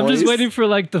deep Yo, I'm just voice. waiting for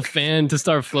like the fan to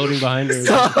start floating behind her.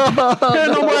 Yeah,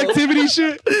 no more activity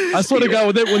shit. I swear to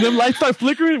God, when them lights start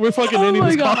flickering, we're fucking Oh ending my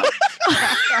this god. call.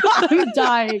 I'm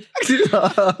dying.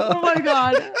 Oh my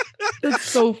god. That's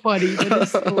so funny. That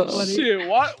is so funny. Shit,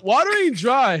 water ain't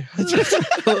dry.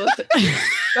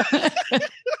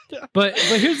 But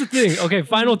here's the thing. Okay,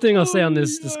 final thing I'll say on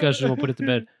this discussion. We'll put it to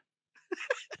bed.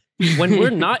 When we're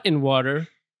not in water,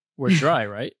 we're dry,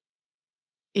 right?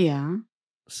 Yeah.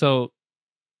 So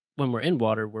when we're in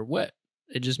water, we're wet.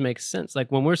 It just makes sense.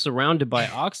 Like when we're surrounded by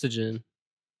oxygen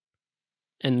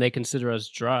and they consider us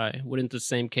dry, wouldn't the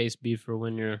same case be for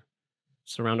when you're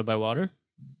surrounded by water?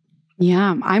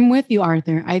 Yeah, I'm with you,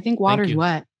 Arthur. I think water's you.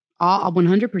 wet. All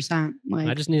 100%. Like,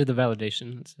 I just needed the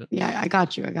validation. That's it. yeah, I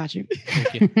got you.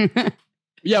 Thank you.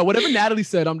 Yeah, whatever Natalie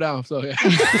said, I'm down. So yeah.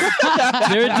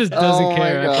 Jared just doesn't Oh my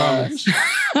care. I gosh.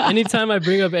 promise. Anytime I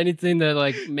bring up anything that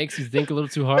like makes you think a little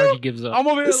too hard, he gives up. I'm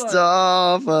over here like,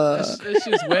 Stop. it's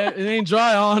just wet. It ain't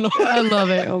dry. I don't know. I love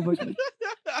it. Oh my god.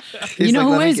 He's You know like,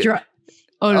 who "Let me is get-" dry?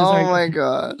 Oh, no, sorry. Oh my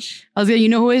gosh. I was gonna. You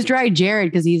know who is dry?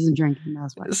 Jared, because he isn't drinking.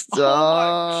 That's why.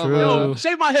 Stop. True. Yo,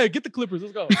 shave my head. Get the clippers.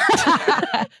 Let's go.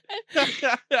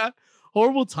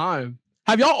 Horrible time.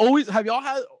 Have y'all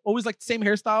had always like the same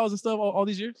hairstyles and stuff all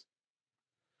these years?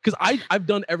 Because I've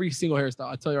done every single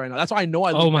hairstyle. I tell you right now. That's why I know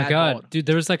I look Oh my mad god, bald. dude!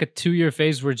 There was like a 2-year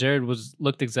phase where Jared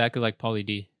looked exactly like Pauly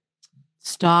D,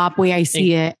 Stop. Wait, I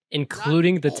see it.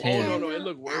 including the Oh, tan. no, it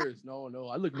looked worse. No,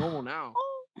 I look normal now.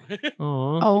 Aw.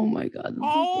 Oh my god.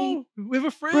 Oh, we have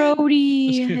a friend. Brody.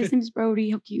 Just kidding. His name's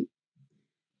Brody. How cute.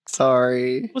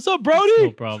 Sorry. What's up, No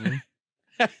Brody? problem.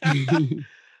 That's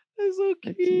so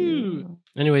That's cute.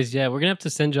 Anyways, yeah, we're gonna have to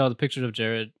send y'all the pictures of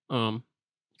Jared, built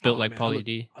Oh, like man, Pauly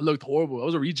D. I looked horrible. I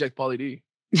was a reject Pauly D.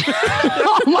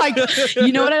 Oh my god.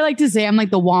 You know what I like to say? I'm like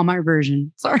the Walmart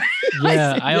version. Sorry.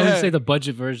 Yeah, I always Yeah. say the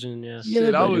budget version. Yeah, Yeah,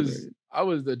 Shit, the I budget was version. I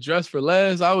was the dress for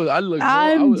less. I looked.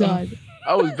 I'm done.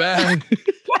 I was bad.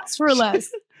 What's for less?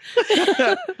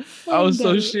 I was so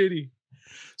I'm done. shitty.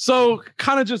 So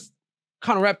kind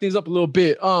of wrap things up a little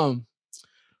bit.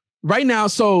 Right now,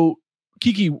 so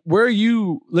Kiki, where are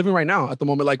you living right now at the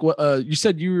moment? Like what you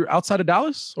said you're outside of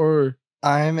Dallas or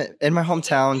I'm in my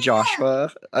hometown,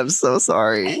 Joshua. I'm so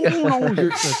sorry. oh, no,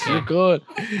 you're good.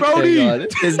 Hang Brody. on.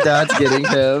 His dad's getting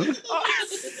him.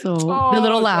 So the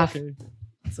little it's laugh. okay.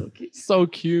 So cute. So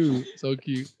cute. So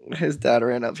cute. His dad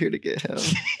ran up here to get him.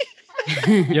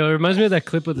 yo, it reminds me of that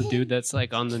clip of the dude that's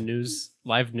like on the news,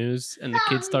 live news, and the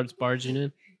kid starts barging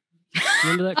in.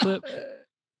 Remember that clip?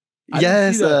 I didn't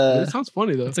Yes. see that, but it sounds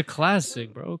funny though. It's a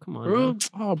classic, bro. Come on, Bro, man.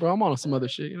 oh, bro, I'm on some other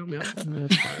shit. You know what I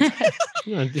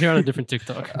mean? You're on a different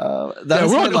TikTok. That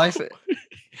was we're my on- life.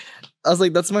 I was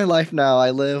like, that's my life now. I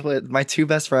live with my two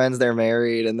best friends. They're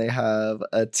married and they have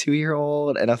a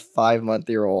 2-year-old and a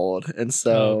 5-month-old. And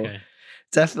so Oh, okay.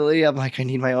 definitely, I'm like, I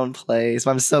need my own place.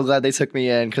 But I'm so glad they took me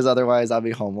in because otherwise I'll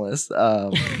be homeless. Yeah,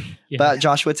 But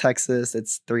Joshua, Texas,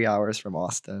 it's 3 hours from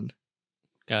Austin.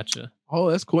 gotcha.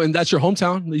 Oh, that's cool. And that's your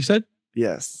hometown, you said?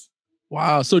 Yes.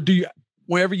 Wow. So do you,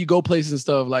 whenever you go places and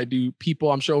stuff, like do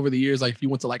people, I'm sure over the years, like if you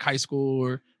went to like high school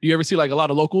or do you ever see like a lot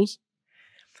of locals?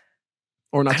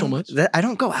 Or not so much? I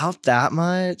don't go out that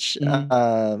much.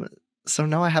 Mhm. So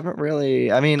no, I haven't really.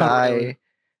 I mean, Not really.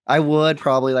 I would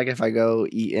probably like if I go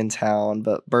eat in town,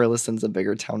 but Burleson's a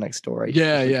bigger town next door. I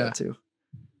Yeah, usually yeah. go to.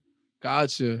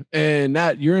 Gotcha. And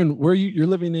Nat, you're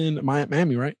living in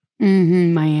Miami, right?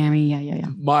 Miami. Yeah.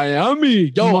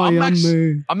 Miami. Yo,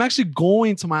 Miami. I'm actually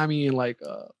going to Miami in like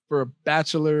for a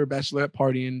bachelorette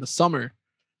party in the summer.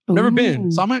 I've never been.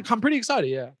 Ooh. So I'm pretty excited.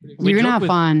 Yeah. Pretty excited. We You're gonna joke have with-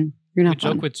 fun. You're We gonna have joke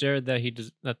fun. with Jared that he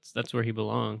does. That's where he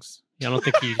belongs. Yeah, I don't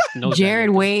think he knows. Jared,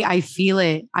 that yet. wait, I feel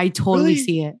it. I totally Really?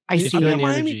 see it. I You see feel it. any it.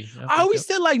 Miami? energy. Yeah, I always yep.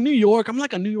 said like New York. I'm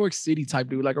like a New York City type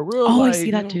dude, like a real. Oh, I like, see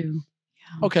you that know- too.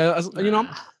 Okay, you know,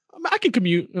 I can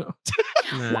commute. You know.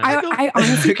 Nah. I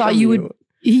honestly thought you would.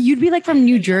 You'd be like from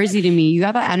New Jersey to me. You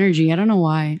got that energy. I don't know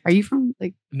why. Are you from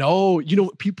like? No, you know,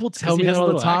 people tell 'Cause he me has that a all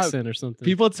the little time. accent or something.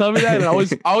 People tell me that, and I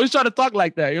always try to talk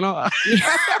like that. You know,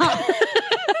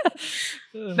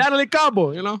 Natalie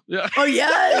Cabo. You know, yeah. Oh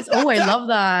yes. Oh, I love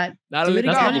that. Natalie it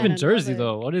That's Cabo. not again. even I love Jersey it.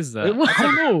 though. What is I that?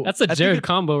 don't know. That's a I think Jared it-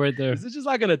 combo right there. Is it just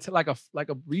like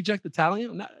a reject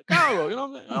Italian? Not Cabo, you know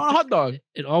what I'm saying? I want a hot dog.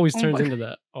 It always Oh turns my into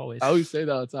that. Always. I always say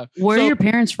that all the time. Where So, are your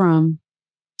parents from?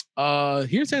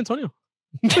 Here in San Antonio.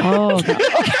 Oh, okay.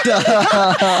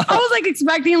 I was like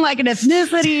expecting like an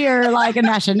ethnicity or like a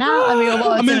nationality. I mean,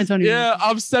 well, it's San Antonio. yeah,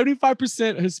 I'm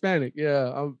 75% Hispanic.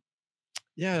 Yeah,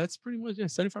 that's pretty much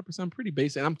 75%. I'm pretty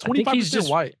basic. And I'm I think he's 25% just-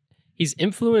 white. he's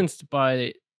influenced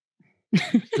by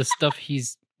the stuff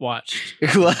he's watched.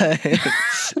 What?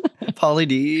 Pauly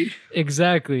D.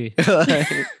 Exactly.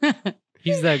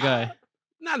 He's that guy.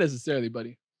 Not necessarily,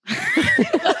 buddy.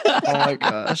 Oh my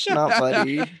gosh, not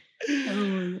buddy.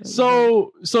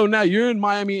 So now you're in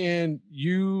Miami, and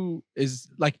do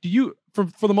you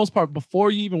for the most part,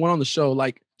 before you even went on the show,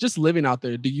 like just living out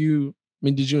there, did you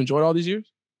enjoy it all these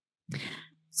years?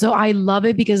 So I love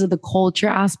it because of the culture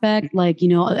aspect. Like,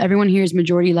 everyone here is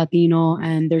majority Latino,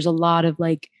 and there's a lot of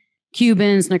like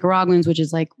Cubans, Nicaraguans, which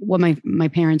is like what my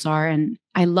parents are. And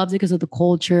I loved it because of the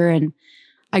culture. And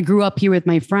I grew up here with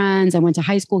my friends. I went to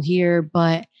high school here,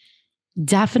 but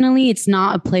definitely it's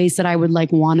not a place that I would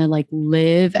like want to like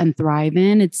live and thrive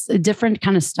in. It's a different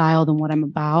kind of style than what I'm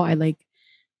about.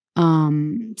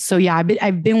 So yeah,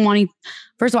 I've been wanting,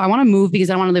 first of all, I want to move because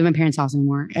I don't want to live in my parents' house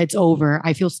anymore. It's over.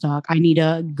 I feel stuck. I need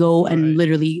to go and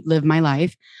literally live my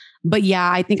life. But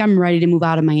yeah, I think I'm ready to move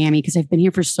out of Miami because I've been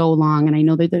here for so long, and I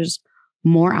know that there's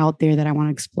more out there that I want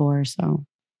to explore. So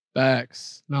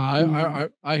facts. No,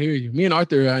 I hear you. Me and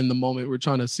Arthur are in the moment. We're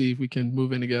trying to see if we can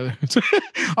move in together.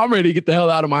 I'm ready to get the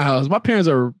hell out of my house. My parents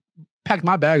are packed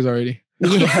my bags already.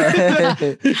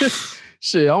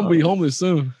 Shit, I'm gonna be homeless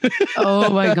soon. Oh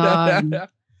my god.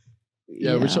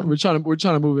 Yeah, we're trying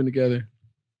to move in together.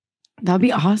 That'd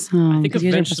be awesome. I think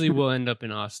eventually we'll end up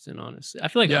in Austin, honestly. I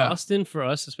feel like Austin, for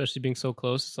us, especially being so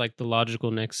close, it's like the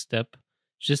logical next step.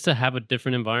 Just to have a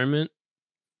different environment,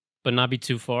 but not be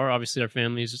too far. Obviously,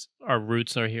 our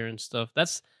roots are here and stuff.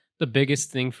 That's the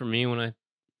biggest thing for me when I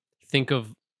think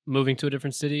of moving to a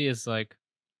different city is like,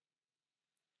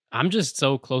 I'm just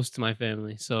so close to my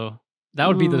family. So that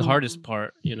would be the hardest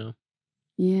part, Yeah.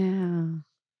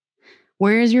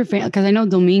 Where is your family? Because I know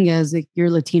Dominguez, like,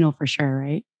 you're Latino for sure,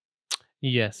 right?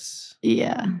 Yes.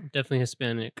 Yeah. Definitely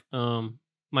Hispanic.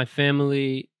 My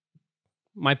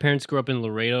parents grew up in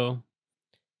Laredo,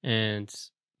 and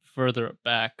further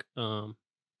back, I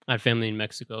had family in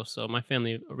Mexico. So my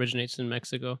family originates in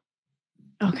Mexico.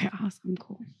 Okay, awesome,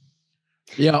 cool.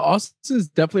 Yeah, Austin's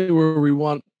definitely where we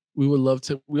would love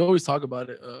to. We always talk about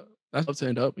it. I'd love to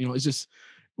end up. It's just,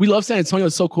 we love San Antonio.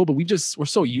 It's so cool, but we're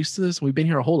so used to this. And we've been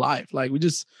here our whole life. Like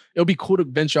it'll be cool to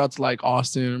venture out to like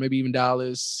Austin or maybe even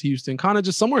Dallas, Houston, kind of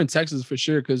just somewhere in Texas for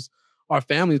sure. Because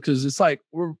it's like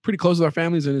we're pretty close with our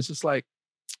families, and it's just like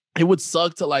it would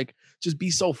suck to like just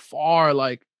be so far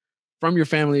like from your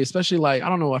family, especially like, I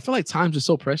don't know. I feel like time's just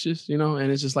so precious,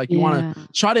 and it's just like you want to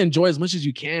try to enjoy as much as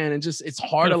you can, and just it's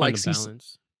hard to like see.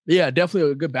 Balance. Yeah,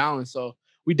 definitely a good balance. So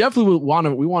we definitely want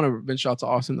to venture out to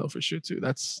Austin though for sure too.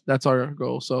 That's our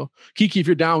goal. So Kiki, if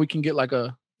you're down, we can get like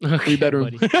a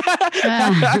 3-bedroom.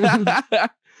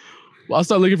 Well, I'll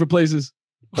start looking for places.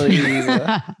 But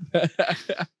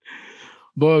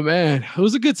man, it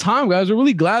was a good time, guys. We're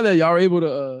really glad that y'all were able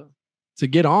to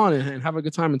get on and have a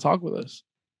good time and talk with us.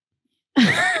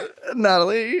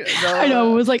 Natalie, no. I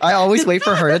know, it was like I always wait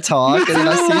for her to talk, and then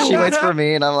I see she waits for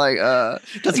me, and I'm like,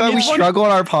 that's why we struggle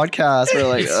on our podcast. We're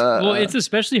like, well, it's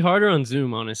especially harder on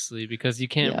Zoom, honestly, because you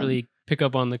can't really pick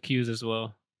up on the cues as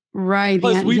well. Right.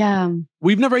 Plus,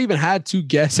 we've never even had 2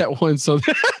 guests at once, so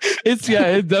it's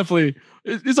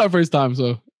our first time,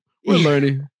 so we're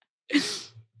learning.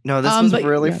 No, this was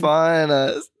really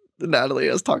fun. Natalie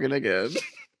is talking again.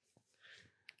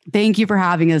 Thank you for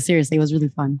having us. Seriously, it was really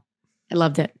fun. I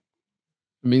loved it.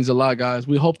 It means a lot, guys.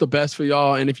 We hope the best for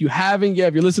y'all. And if you haven't yet,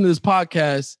 if you're listening to this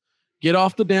podcast, get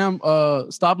off the damn,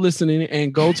 stop listening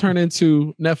and go turn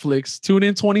into Netflix. Tune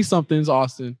in 20-somethings,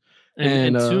 Austin.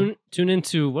 And tune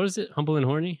into, what is it? Humble and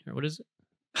Horny? Or what is it?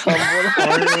 Humble and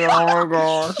Horny. Oh my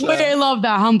gosh. Wait, I love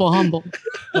that. Humble. Humble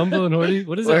and Horny?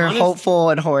 What is it? We're hopeful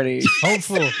and horny.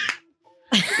 Hopeful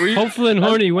and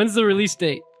horny. When's the release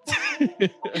date?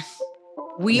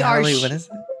 Natalie, when is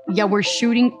it? Yeah, we're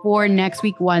shooting for next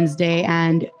week, Wednesday,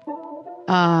 and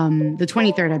the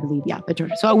 23rd, I believe. Yeah,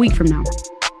 so a week from now.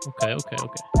 Okay. Yeah.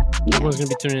 Everyone's going to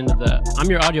be tuning into that. I'm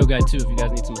your audio guy, too. If you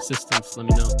guys need some assistance, let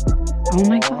me know. Oh,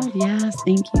 my God. Yes.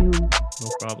 Thank you. No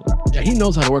problem. Yeah, he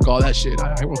knows how to work all that shit.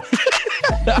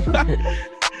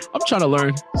 I'm trying to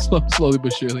learn slowly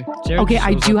but surely. Jared okay,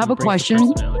 I do have a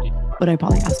question, but I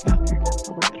probably ask you after.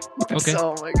 Okay.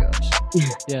 Oh, my gosh.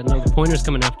 Yeah, no, the pointer's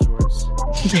coming afterwards.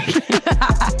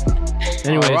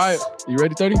 Anyways. All right. You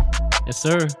ready, 30? Yes,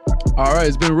 sir. All right.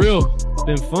 It's been real. It's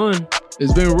been fun.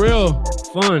 It's been real.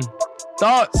 Fun.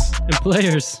 Thoughts. And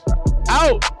players.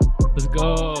 Out. Let's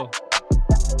go.